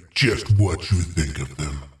directly just what you think of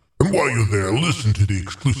them. And while you're there, listen to the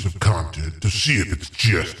exclusive content to see if it's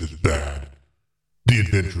just as bad. The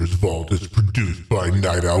Adventurers Vault is produced by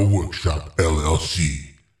Night Owl Workshop,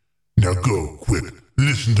 LLC. Now go, quick,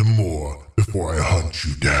 listen to more before I hunt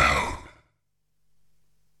you down.